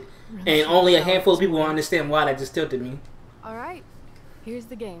tilted. And only a handful of people will understand why that just tilted me. Alright, here's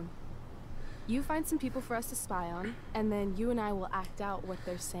the game. You find some people for us to spy on, and then you and I will act out what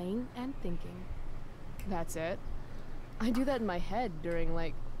they're saying and thinking. That's it? I do that in my head during,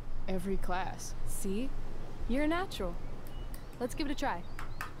 like, every class. See? You're a natural. Let's give it a try.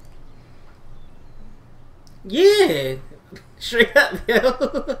 Yeah! Straight up,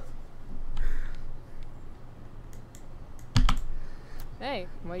 yo. Hey,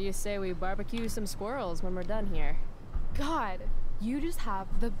 what do you say we barbecue some squirrels when we're done here? God, you just have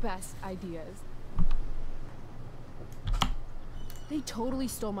the best ideas. They totally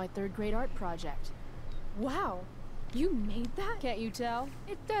stole my 3rd grade art project. Wow, you made that? Can't you tell?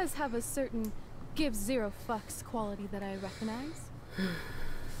 It does have a certain give zero fucks quality that I recognize.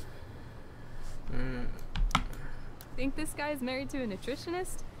 Think this guy's married to a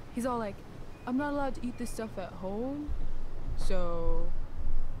nutritionist? He's all like, I'm not allowed to eat this stuff at home. So...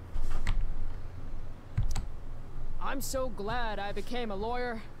 I'm so glad I became a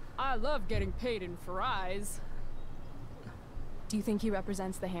lawyer. I love getting paid in fries. Do you think he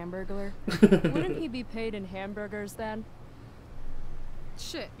represents the Hamburglar? Wouldn't he be paid in hamburgers then?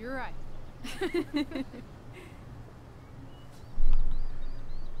 Shit, you're right.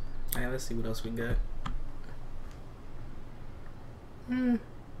 Alright, let's see what else we got.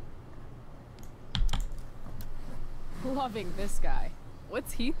 Loving this guy.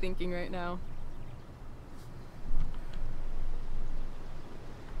 What's he thinking right now?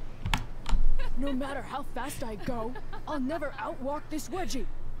 No matter how fast I go, I'll never outwalk this wedgie.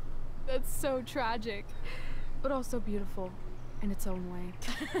 That's so tragic, but also beautiful in its own way.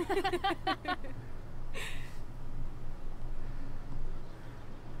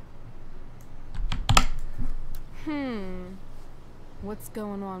 What's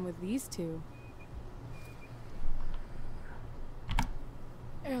going on with these two?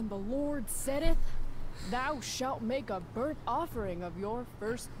 And the Lord saideth, Thou shalt make a burnt offering of your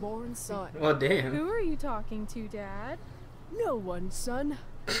firstborn son. Well, damn. Who are you talking to, Dad? No one, son.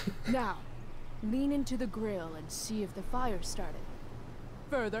 Now, lean into the grill and see if the fire started.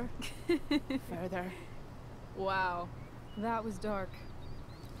 Further. Further. Wow, that was dark.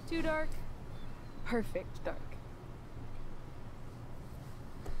 Too dark? Perfect dark.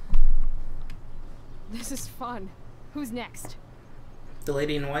 This is fun. Who's next? The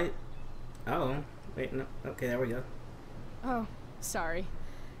lady in white? Oh. Wait, no. Okay, there we go. Oh, sorry.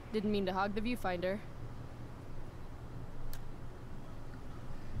 Didn't mean to hog the viewfinder.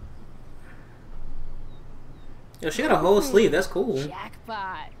 Yo, she got a whole sleeve. That's cool.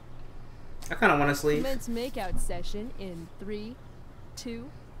 Jackpot. I kind of want a sleeve. Commence makeout session in 3, 2,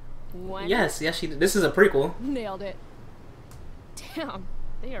 1. Yes, she did. This is a prequel. Nailed it. Damn,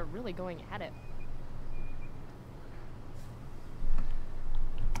 they are really going at it.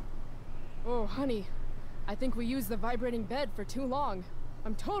 Oh, honey, I think we used the vibrating bed for too long.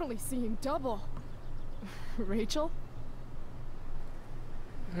 I'm totally seeing double. Rachel?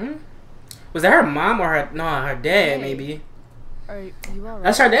 Was that her mom or her? No, her dad, Hey. maybe. Are you alright?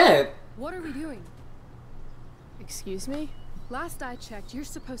 That's her dad. What are we doing? Excuse me? Last I checked, you're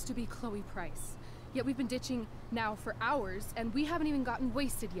supposed to be Chloe Price. Yet we've been ditching now for hours, and we haven't even gotten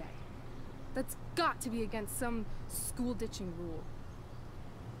wasted yet. That's got to be against some school ditching rule.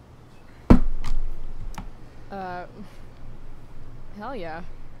 Hell yeah.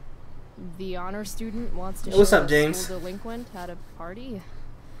 The honor student wants to What's show up, a James? school delinquent at a party.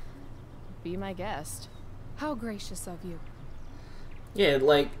 Be my guest. How gracious of you. Yeah,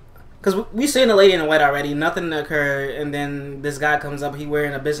 like Because we seen the lady in white already. Nothing occurred. And then this guy comes up. He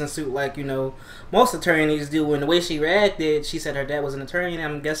wearing a business suit like, you know, most attorneys do. And the way she reacted, she said her dad was an attorney. And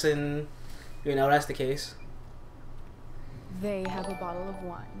I'm guessing, you know, that's the case. They have a bottle of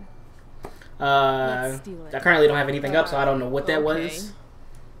wine. I currently don't have anything up, so I don't know what that was.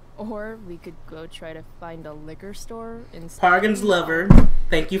 Or we could go try to find a liquor store instead. Pargan's lover.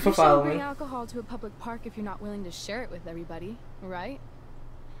 Thank you for following. You shouldn't bring alcohol to a public park if you're not willing to share it with everybody, right?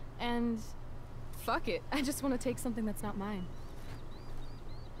 And fuck it, I just want to take something that's not mine.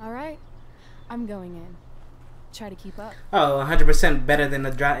 All right, I'm going in. Try to keep up. Oh, 100% better than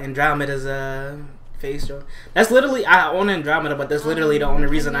Andromeda's face joke. That's literally, I own Andromeda, but that's literally the only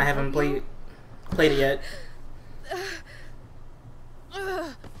reason I haven't played it yet.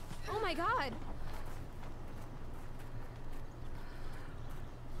 Oh my god.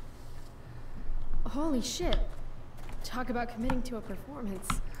 Holy shit. Talk about committing to a performance.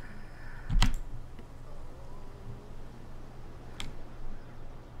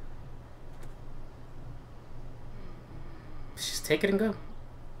 Just take it and go.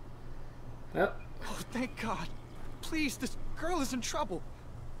 Yep. Oh, thank God. Please, this girl is in trouble.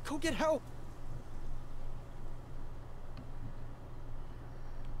 Go get help.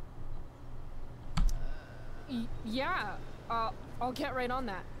 Yeah, I'll get right on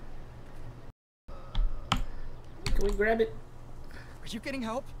that. Can we grab it? Are you getting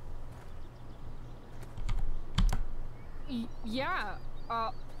help? Yeah,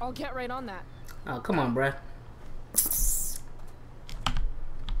 I'll get right on that. Oh, come on, bruh.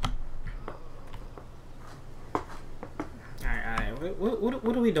 Alright.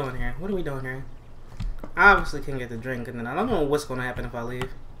 What are we doing here? What are we doing here? I obviously can get the drink, and then I don't know what's going to happen if I leave.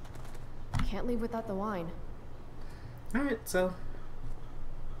 Can't leave without the wine. Alright, so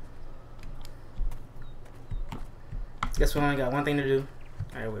guess we only got one thing to do.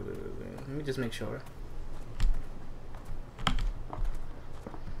 Alright, wait. Let me just make sure.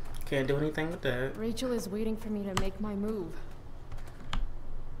 Can't do anything with that. Rachel is waiting for me to make my move.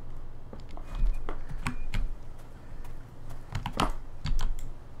 Are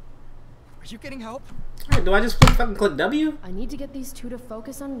you getting help? Alright, do I just fucking click W? I need to get these two to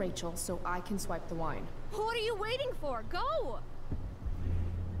focus on Rachel so I can swipe the wine. What are you waiting for? Go!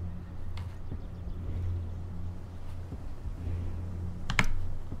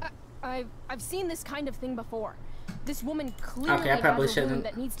 I've seen this kind of thing before. This woman clearly I probably has a wound shouldn't.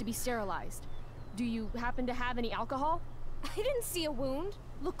 that needs to be sterilized. Do you happen to have any alcohol? I didn't see a wound.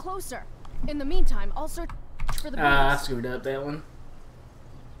 Look closer. In the meantime, I'll search for the I booze. screwed up that one.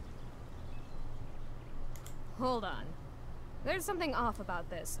 Hold on. There's something off about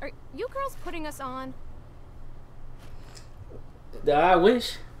this. Are you girls putting us on? I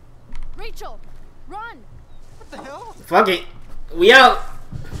wish. Rachel, run! What the hell? Fuck it. We out.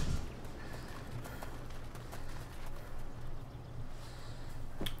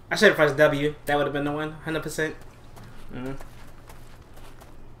 I should have pressed W. That would have been the one. 100%.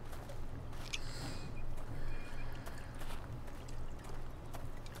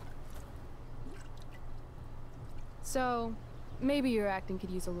 So, maybe your acting could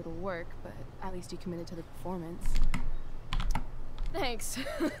use a little work, but at least you committed to the performance. Thanks.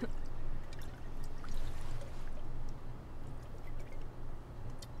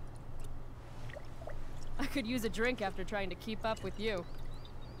 I could use a drink after trying to keep up with you.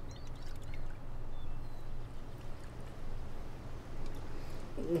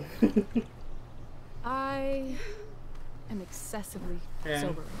 I am excessively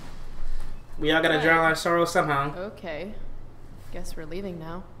sober. We all gotta drown our sorrow somehow. Okay. Guess we're leaving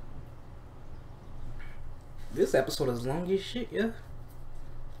now. This episode is long as shit, yeah.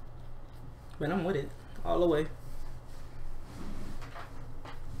 Man, I'm with it. All the way.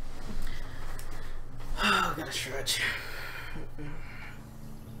 I gotta stretch.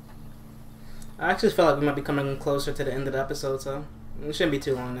 I actually feel like we might be coming closer to the end of the episode, so it shouldn't be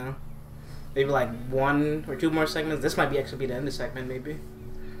too long now. Maybe like 1 or 2 more segments. This might be actually be the end of the segment, maybe.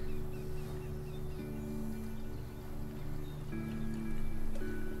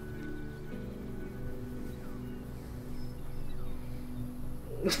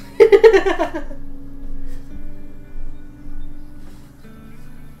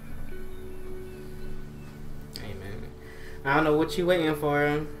 Hey man, I don't know what you waiting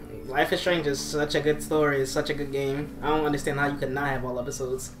for. Life is Strange is such a good story. It's such a good game. I don't understand how you could not have all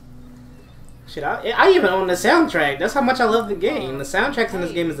episodes. Shit, I even own the soundtrack. That's how much I love the game. The soundtrack in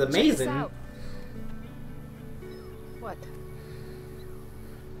this game is amazing. What?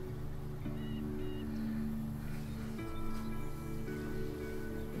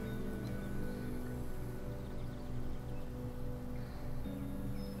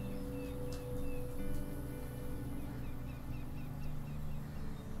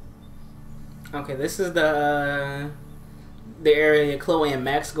 Okay, this is the area Chloe and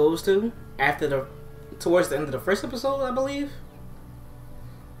Max goes to after towards the end of the first episode, I believe.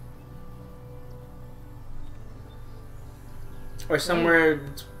 Or somewhere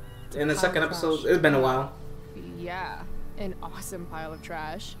in the second episode. It's been a while. Yeah, an awesome pile of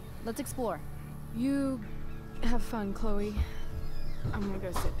trash. Let's explore. You have fun, Chloe. I'm gonna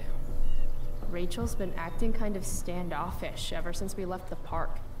go sit down. Rachel's been acting kind of standoffish ever since we left the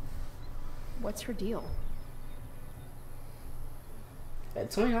park. What's her deal? At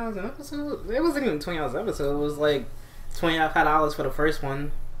 $20 an episode? It wasn't even $20 an episode. It was like $25 for the first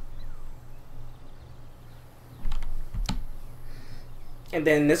one. And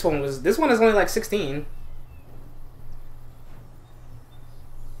then this one is only like 16.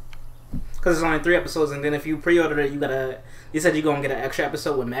 Because it's only 3 episodes, and then if you pre-order it, you said you're gonna get an extra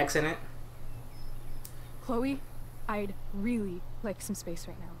episode with Max in it. Chloe, I'd really like some space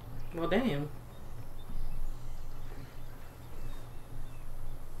right now. Well, damn.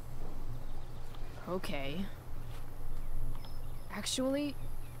 Okay. Actually,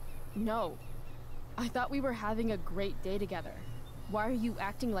 no. I thought we were having a great day together. Why are you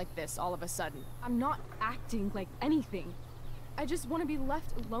acting like this all of a sudden? I'm not acting like anything. I just want to be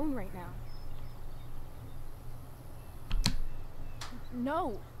left alone right now.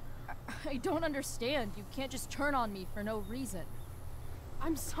 No. I don't understand. You can't just turn on me for no reason.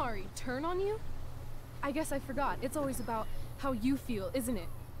 I'm sorry, turn on you? I guess I forgot. It's always about how you feel, isn't it?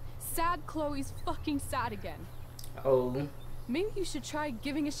 Sad Chloe's fucking sad again. Oh. Maybe you should try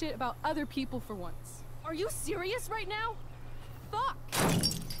giving a shit about other people for once. Are you serious right now? Fuck!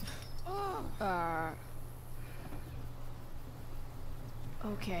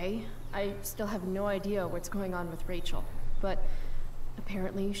 Okay. I still have no idea what's going on with Rachel, but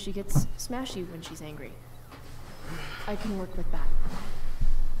apparently she gets smashy when she's angry. I can work with that.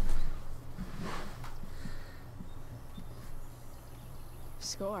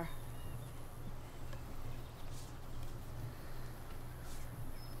 Score.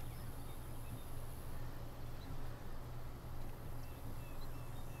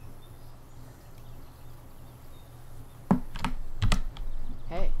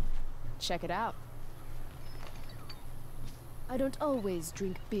 Hey, check it out. I don't always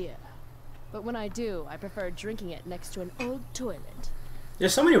drink beer, but when I do, I prefer drinking it next to an old toilet.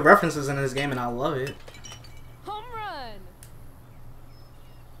 There's so many references in this game, and I love it. Home run!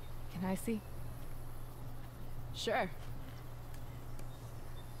 Can I see? Sure.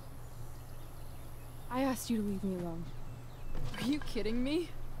 I asked you to leave me alone. Are you kidding me?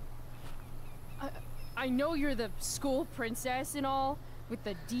 I know you're the school princess and all, with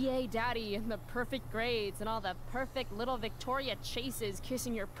the DA daddy and the perfect grades and all the perfect little Victoria chases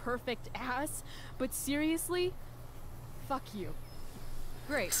kissing your perfect ass, but seriously? Fuck you.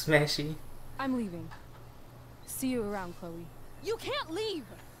 Great. Smashy. I'm leaving. See you around, Chloe. You can't leave!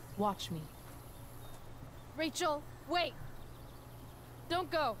 Watch me. Rachel, wait! Don't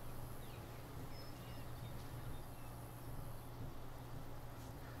go!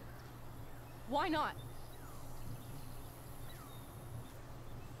 Why not?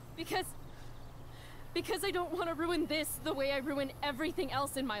 Because I don't want to ruin this the way I ruin everything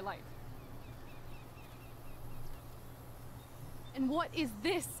else in my life. And what is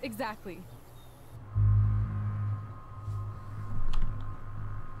this exactly?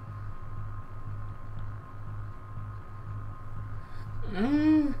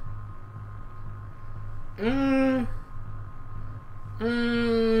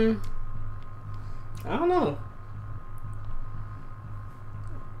 I don't know.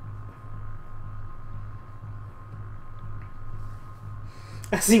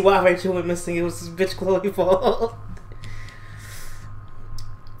 I see why Rachel went missing. It was this bitch Chloe's fault.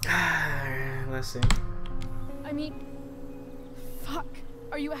 Let's see. I mean, fuck.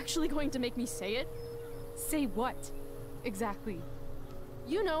 Are you actually going to make me say it? Say what? Exactly.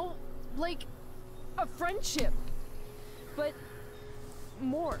 You know, like a friendship. But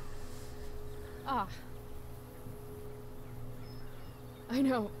more. Ah. I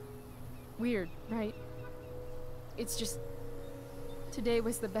know. Weird, right? It's just today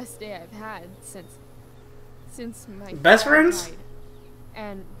was the best day I've had since my best dad friends? died.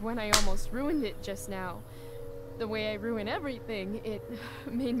 And when I almost ruined it just now, the way I ruin everything, it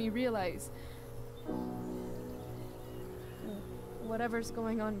made me realize whatever's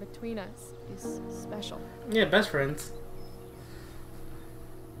going on between us is special. Yeah, best friends.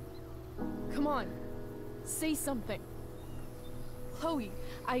 Come on, say something. Chloe,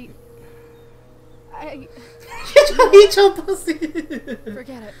 I Eat your pussy.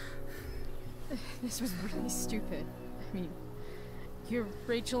 Forget it. This was really stupid. I mean, you're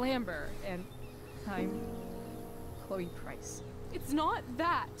Rachel Amber, and I'm Chloe Price. It's not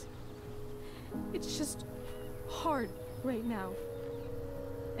that. It's just hard right now.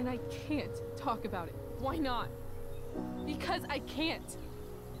 And I can't talk about it. Why not? Because I can't.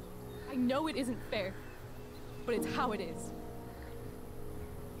 I know it isn't fair, but it's how it is.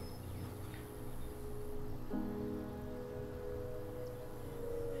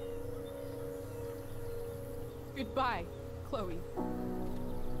 Goodbye, Chloe.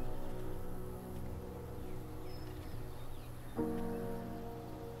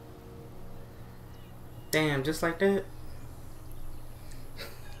 Damn, just like that.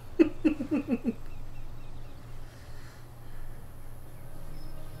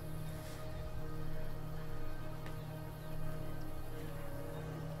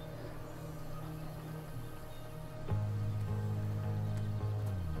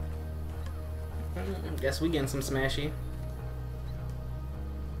 Guess we getting some smashy.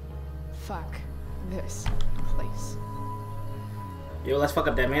 Fuck this place. Yo, let's fuck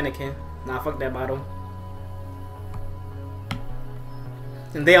up that mannequin. Nah, fuck that bottle.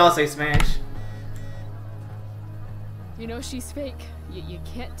 And they all say smash. You know she's fake. You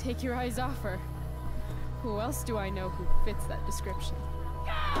can't take your eyes off her. Who else do I know who fits that description?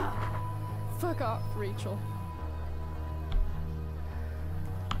 Fuck off, Rachel.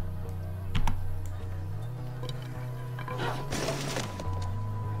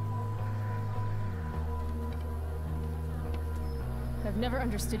 I've never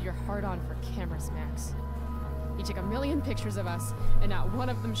understood your hard-on for cameras, Max. You took a million pictures of us, and not one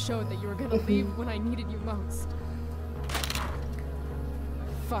of them showed that you were gonna leave when I needed you most.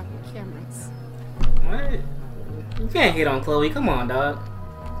 Fucking cameras. What? You can't hit on Chloe. Come on, dog.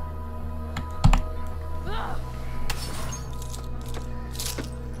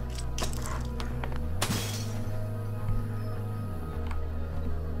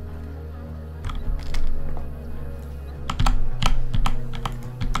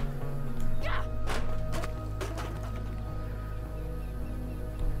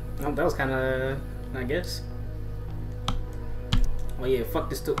 Oh, that was kind of, I guess. Oh yeah, fuck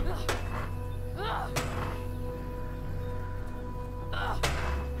this too.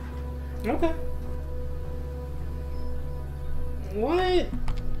 Okay. What?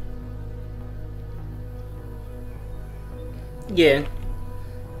 Yeah.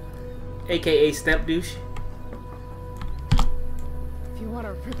 AKA step douche. If you want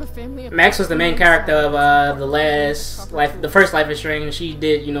to rip a family apart, Max was the main character of the first Life is Strange. She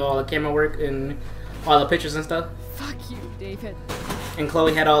did, you know, all the camera work and all the pictures and stuff. Fuck you, David. And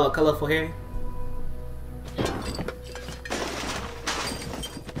Chloe had all the colorful hair.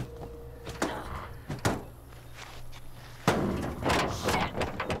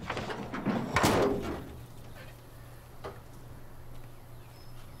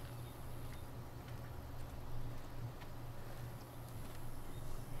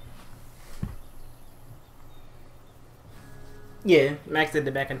 Yeah, Max did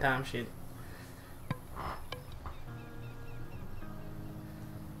the back in time shit.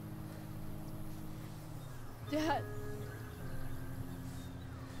 Dad.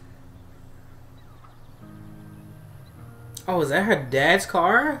 Oh, is that her dad's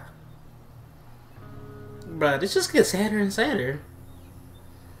car? Bruh, this just gets sadder and sadder.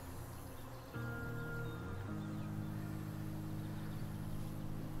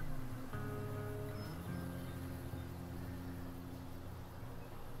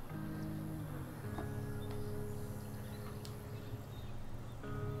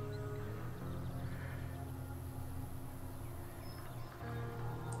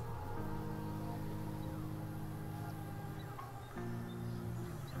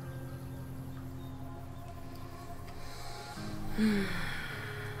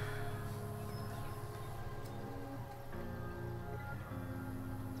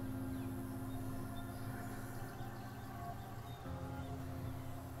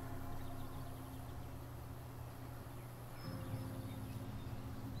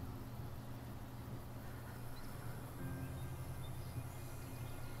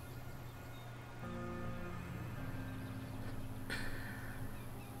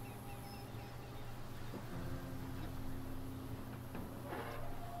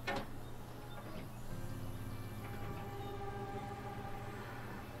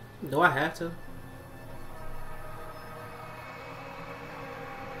 Do I have to?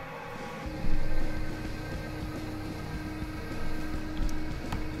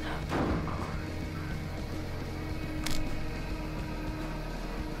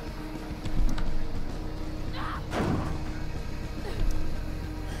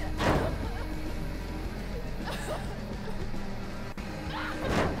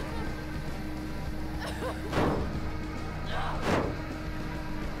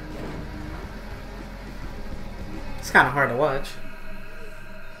 It's kind of hard to watch.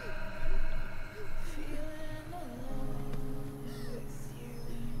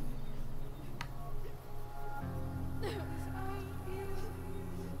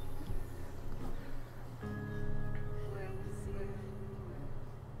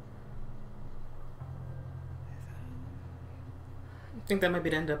 I think that might be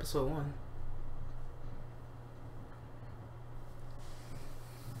the end of episode 1.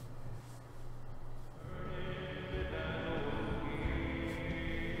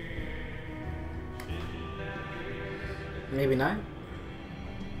 Maybe not.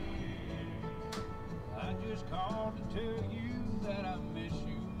 I just called to tell you that I miss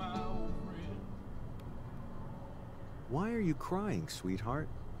you, my old friend. Why are you crying, sweetheart?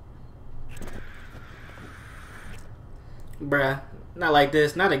 Bruh, not like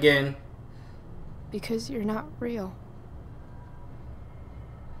this, not again. Because you're not real.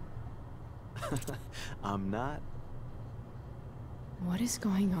 I'm not. What is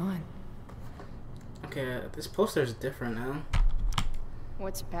going on? Okay, this poster is different now.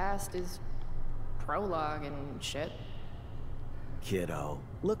 What's past is prologue and shit. Kiddo,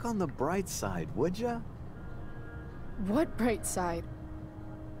 look on the bright side, would ya? What bright side?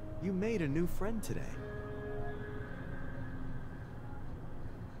 You made a new friend today.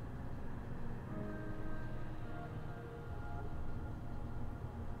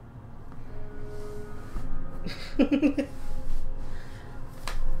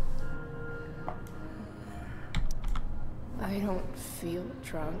 I don't feel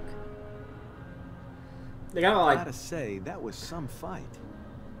drunk. They got like. Gotta say, that was some fight.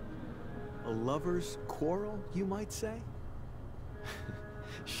 A lover's quarrel, you might say?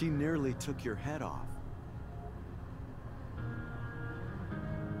 She nearly took your head off.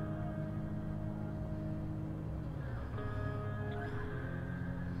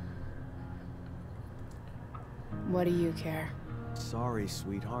 What do you care? Sorry,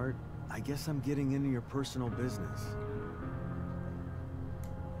 sweetheart. I guess I'm getting into your personal business.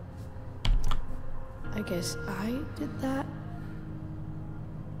 I guess I did that?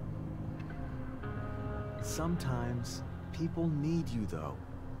 Sometimes people need you, though.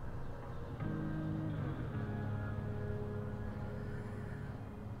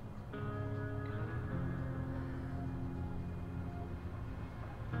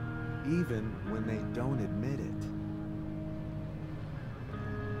 Even when they don't admit it.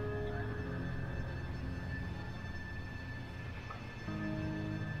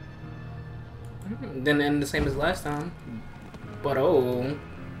 Didn't end the same as last time. But oh.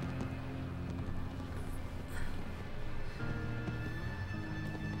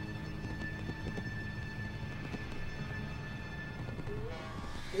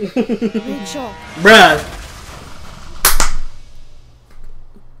 Rachel. Bruh.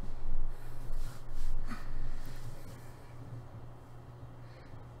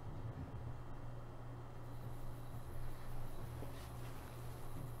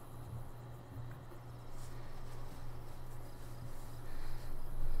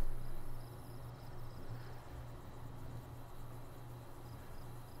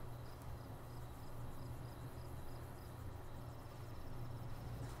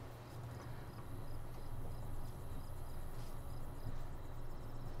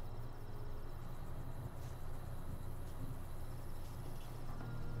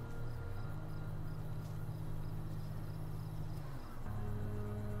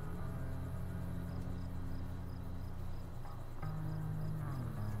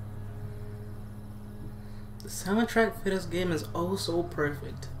 The soundtrack for this game is oh so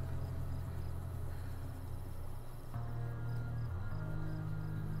perfect.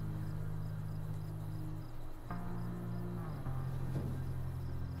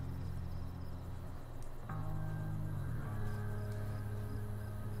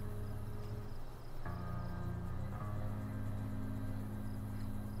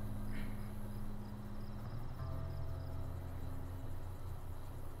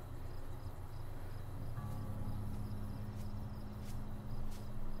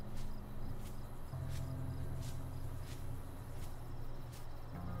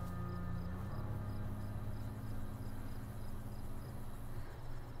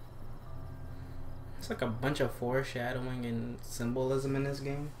 It's like a bunch of foreshadowing and symbolism in this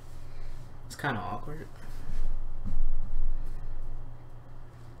game. It's kind of awkward.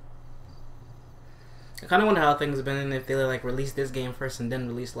 I kind of wonder how things have been if they like released this game first and then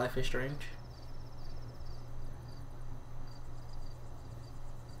release Life is Strange.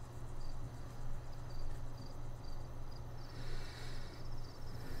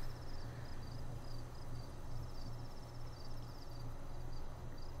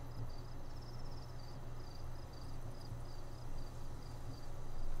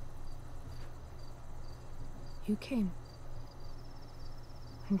 you came.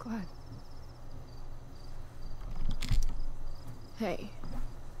 I'm glad. Hey.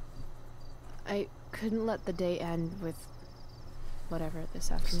 I couldn't let the day end with whatever this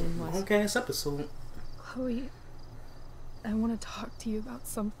afternoon was. Okay, it's episode. Chloe, I want to talk to you about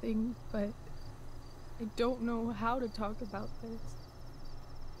something, but I don't know how to talk about this.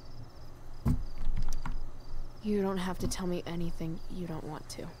 You don't have to tell me anything you don't want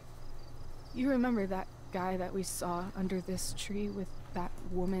to. You remember that guy that we saw under this tree with that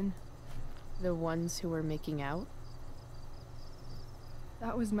woman? The ones who were making out?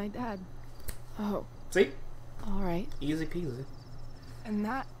 That was my dad. Oh. See? Alright. Easy peasy. And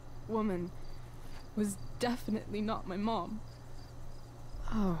that woman was definitely not my mom.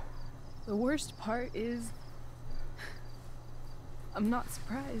 Oh. The worst part is, I'm not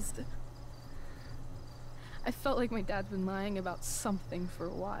surprised. I felt like my dad's been lying about something for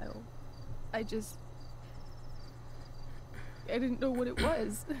a while. I didn't know what it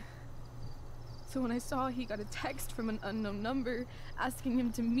was. So when I saw he got a text from an unknown number asking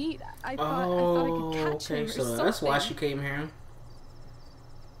him to meet, I thought I could catch him or so something. That's why she came here.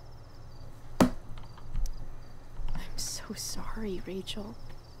 I'm so sorry, Rachel.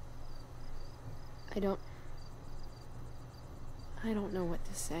 I don't know what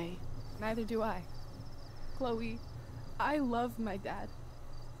to say. Neither do I. Chloe, I love my dad.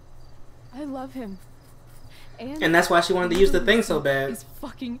 I love him. And that's why she wanted to use the thing so bad. His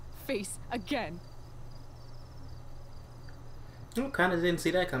fucking face again. I kind of didn't see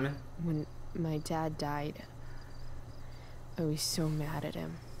that coming. When my dad died, I was so mad at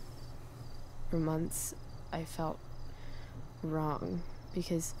him. For months, I felt wrong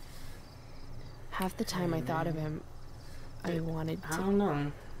because half the time I thought of him, I wanted to. I don't know.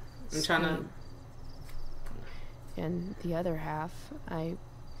 I'm trying to. And the other half, I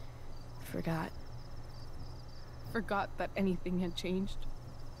forgot. Forgot that anything had changed.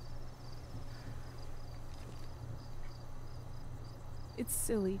 It's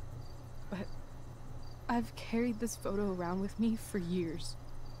silly, but I've carried this photo around with me for years.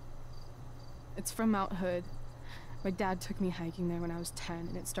 It's from Mount Hood. My dad took me hiking there when I was 10,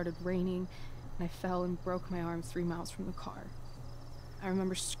 and it started raining, and I fell and broke my arm 3 miles from the car. I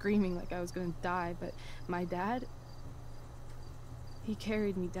remember screaming like I was gonna die, but my dad, he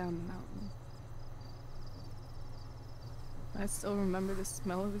carried me down the mountain. I still remember the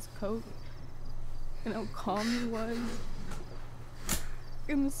smell of his coat, and how calm he was,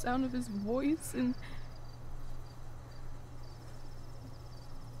 and the sound of his voice, and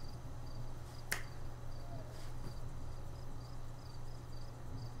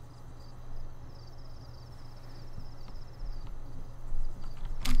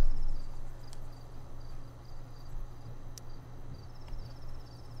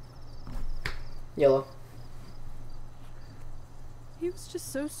Yellow. he was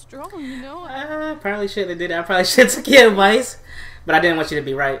just so strong, you know? I probably should have did that. I probably should have took your advice, but I didn't want you to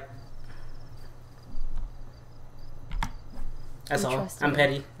be right. That's all. I'm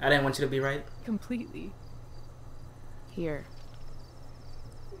petty. I didn't want you to be right. Completely. Here.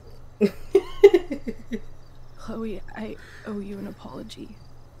 Chloe, I owe you an apology.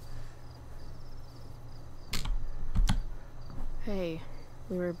 Hey,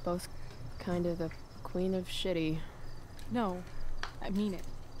 we were both kind of the queen of shitty. No, I mean it.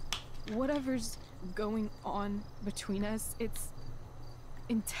 Whatever's going on between us, it's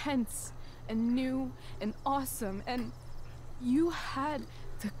intense and new and awesome, and you had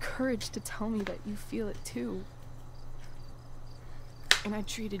the courage to tell me that you feel it too. And I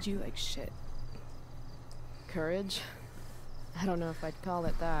treated you like shit. Courage? I don't know if I'd call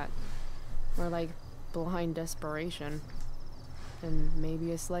it that. More like blind desperation. And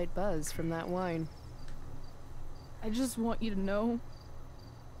maybe a slight buzz from that wine. I just want you to know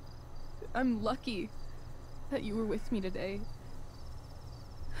I'm lucky that you were with me today.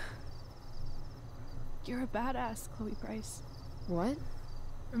 You're a badass, Chloe Price. What?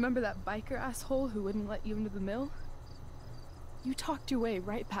 Remember that biker asshole who wouldn't let you into the mill? You talked your way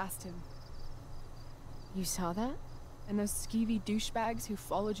right past him. You saw that? And those skeevy douchebags who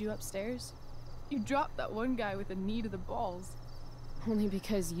followed you upstairs? You dropped that one guy with a knee to the balls. Only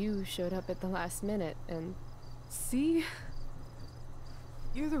because you showed up at the last minute and... See?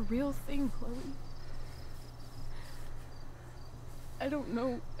 You're the real thing, Chloe. I don't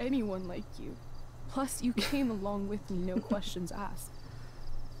know anyone like you. Plus, you came along with me, no questions asked.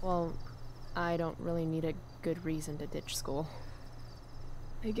 Well, I don't really need a good reason to ditch school.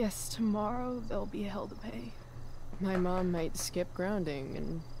 I guess tomorrow there'll be hell to pay. My mom might skip grounding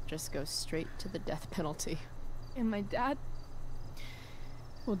and just go straight to the death penalty. And my dad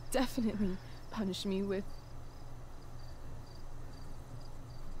will definitely punish me with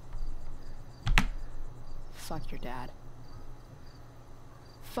Fuck your dad.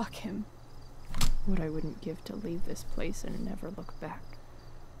 Fuck him. What I wouldn't give to leave this place and never look back.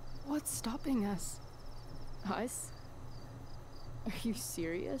 What's stopping us? Us? Are you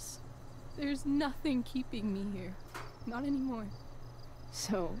serious? There's nothing keeping me here. Not anymore.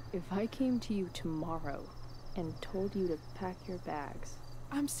 So, if I came to you tomorrow and told you to pack your bags...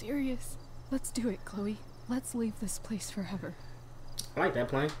 I'm serious. Let's do it, Chloe. Let's leave this place forever. I like that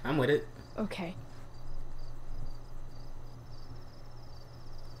plan. I'm with it. Okay.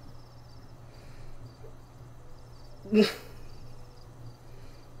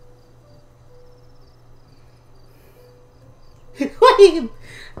 Wait.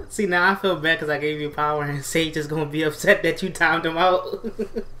 See, now I feel bad because I gave you power and Sage is going to be upset that you timed him out.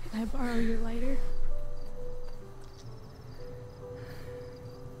 Can I borrow your lighter?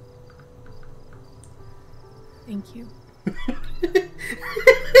 Thank you.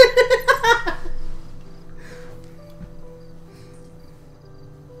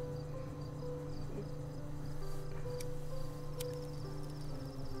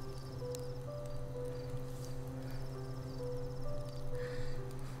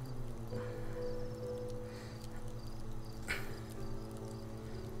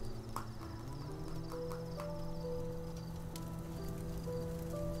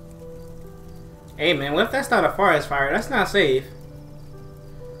 Hey man, what if that's not a forest fire? That's not safe.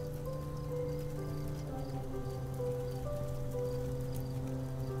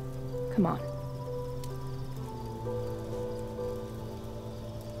 Come on.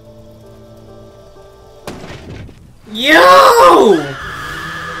 Yo!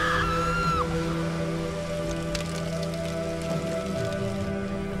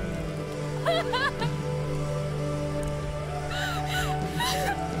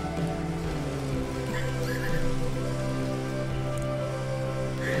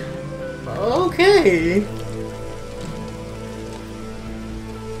 Okay.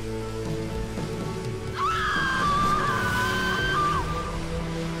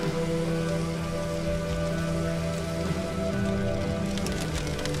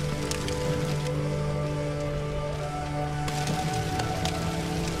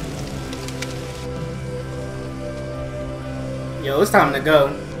 Yo, it's time to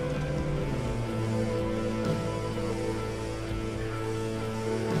go.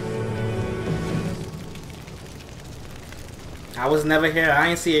 I was never here. I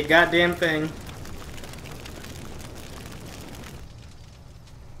ain't see a goddamn thing.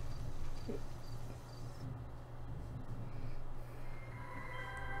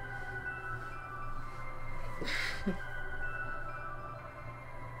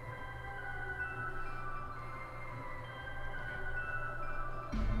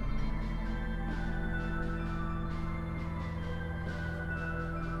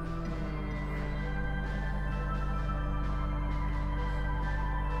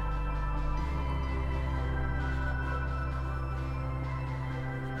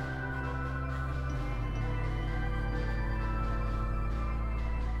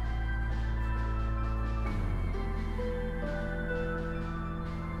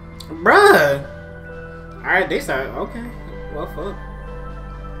 Bruh! Alright, they start. Okay. Well, fuck.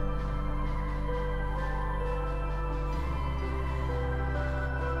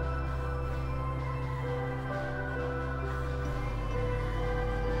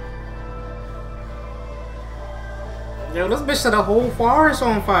 Yo, this bitch set the whole forest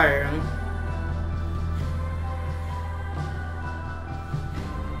on fire.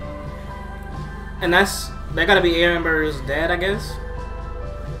 And that gotta be Amber's dad, I guess.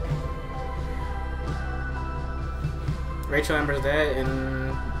 Rachel Amber's dad,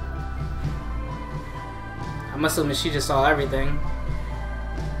 and I'm assuming she just saw everything.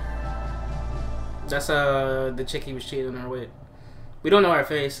 That's the chick he was cheating her with. We don't know her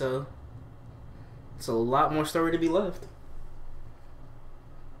face, so it's a lot more story to be left.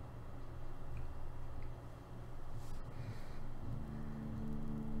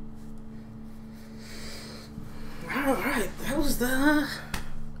 Alright, that was the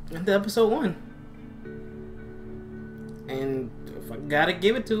episode 1. And if I gotta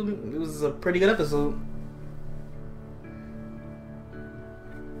give it to him, it was a pretty good episode.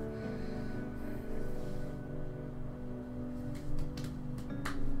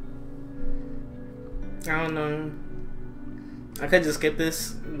 I don't know. I could just skip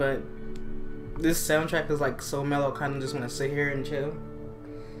this, but this soundtrack is like so mellow, I kind of just want to sit here and chill.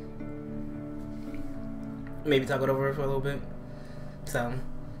 Maybe talk it over for a little bit. So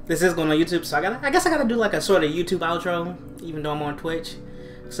this is going on YouTube, so I guess I gotta do like a sort of YouTube outro, even though I'm on Twitch.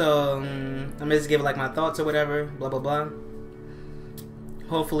 So I'm gonna just give like my thoughts or whatever, blah blah blah.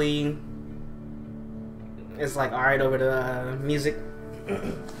 Hopefully It's like alright over the music.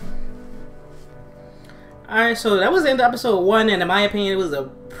 Alright, so that was the end of episode 1, and in my opinion, it was a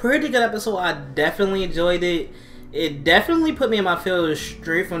pretty good episode. I definitely enjoyed it. It definitely put me in my feels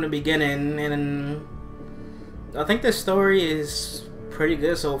straight from the beginning, and I think the story is pretty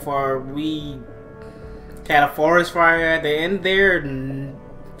good so far. We had a forest fire at the end there, and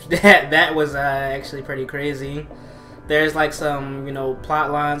that was actually pretty crazy. There's like some, you know,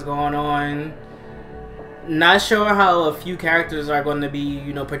 plot lines going on. Not sure how a few characters are going to be,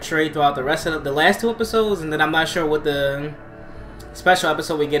 you know, portrayed throughout the rest of the last 2 episodes, and then I'm not sure what the special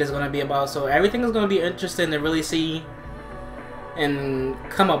episode we get is going to be about. So everything is going to be interesting to really see and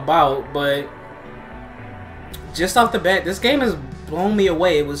come about. But just off the bat, this game has blown me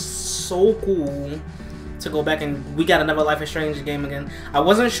away. It was so cool to go back, and we got another Life is Strange game again. I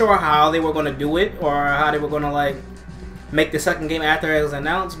wasn't sure how they were going to do it, or how they were going to like make the second game after it was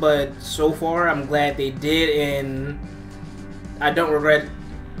announced, but so far I'm glad they did, and I don't regret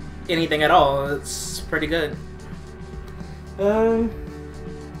anything at all. It's pretty good. I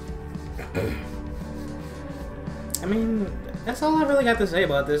mean, that's all I really got to say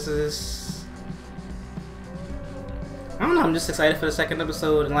about this. Is I don't know, I'm just excited for the second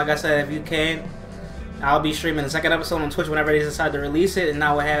episode, and like I said, if you can, I'll be streaming the second episode on Twitch whenever they decide to release it, and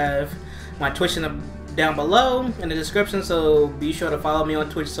I will have my Twitch in the down below in the description, so be sure to follow me on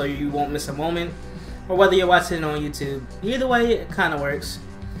Twitch so you won't miss a moment, or whether you're watching it on YouTube. Either way, it kind of works.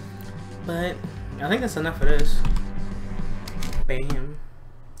 But I think that's enough for this. Bam.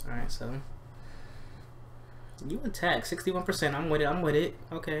 Alright, so you attack 61%. I'm with it.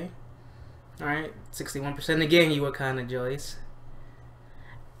 Okay. Alright, 61% again. You were kind of Joyce.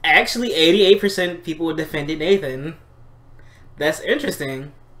 Actually, 88% people defended Nathan. That's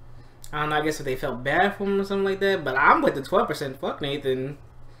interesting. I don't know, I guess if they felt bad for him or something like that, but I'm with the 12%. Fuck Nathan.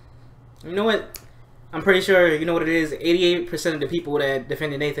 You know what? I'm pretty sure, you know what it is? 88% of the people that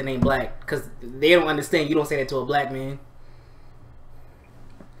defended Nathan ain't black, because they don't understand. You don't say that to a black man.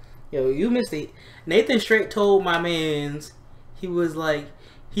 Yo, you missed it. Nathan straight told my mans, he was like,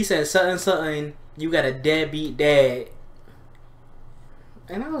 he said something, you got a deadbeat dad.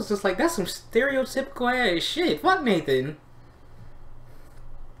 And I was just like, that's some stereotypical ass shit. Fuck Nathan.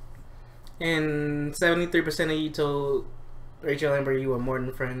 And 73% of you told Rachel Amber you were more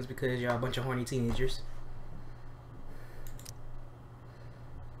than friends because y'all a bunch of horny teenagers.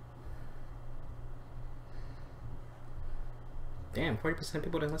 Damn, 40% of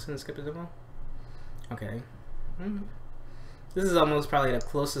people didn't listen and skip the demo? Okay. This is almost probably the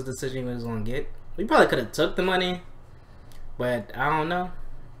closest decision we was gonna get. We probably could have took the money, but I don't know.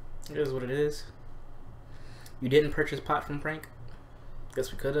 It is what it is. You didn't purchase pot from Frank?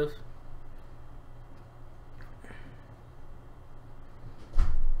 Guess we could have.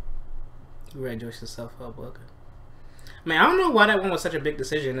 You read yourself up, okay. I mean, I don't know why that one was such a big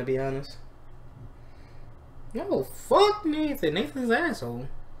decision, to be honest. Yo, fuck Nathan. Nathan's an asshole.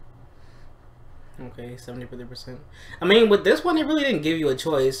 Okay, 70%. I mean, with this one, it really didn't give you a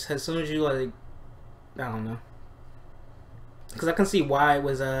choice. As soon as you, like, I don't know. Because I can see why it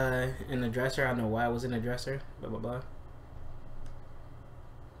was in the dresser. I know why it was in the dresser. Blah, blah, blah.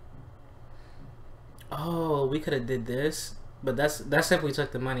 Oh, we could have did this. But that's if we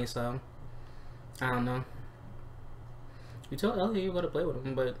took the money, so I don't know. You told Elliot you go to play with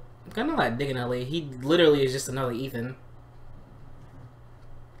him, but I'm kind of like digging Elliot. He literally is just another Ethan.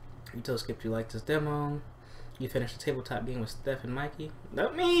 You told Skip you liked this demo. You finished the tabletop game with Steph and Mikey.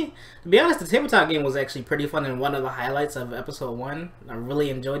 I mean, to be honest, the tabletop game was actually pretty fun and one of the highlights of episode 1. I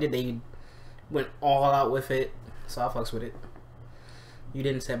really enjoyed it. They went all out with it, so I fucks with it. You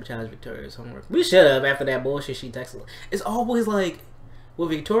didn't sabotage Victoria's homework. We should have after that bullshit she texted. It's always like, with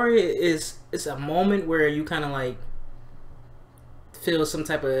Victoria, it's a moment where you kind of like feel some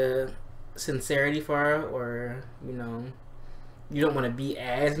type of sincerity for her, or, you know, you don't want to be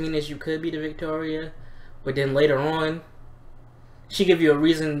as mean as you could be to Victoria, but then later on she give you a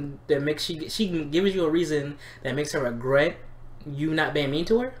reason that makes she gives you a reason that makes her regret you not being mean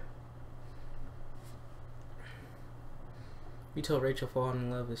to her. You told Rachel falling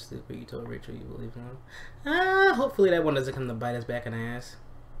in love is stupid. You told Rachel you believe in love. Hopefully that one doesn't come to bite us back in the ass.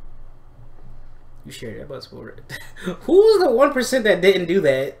 You shared that bus for it. Who's the 1% that didn't do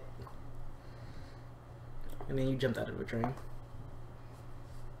that? And then you jumped out of the train.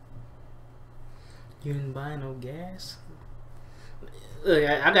 You didn't buy no gas? Look,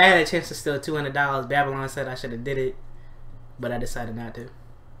 I had a chance to steal $200. Babylon said I should have did it, but I decided not to.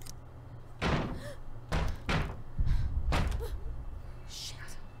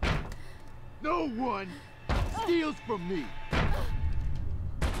 No one steals from me.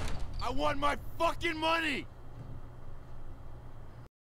 I want my fucking money!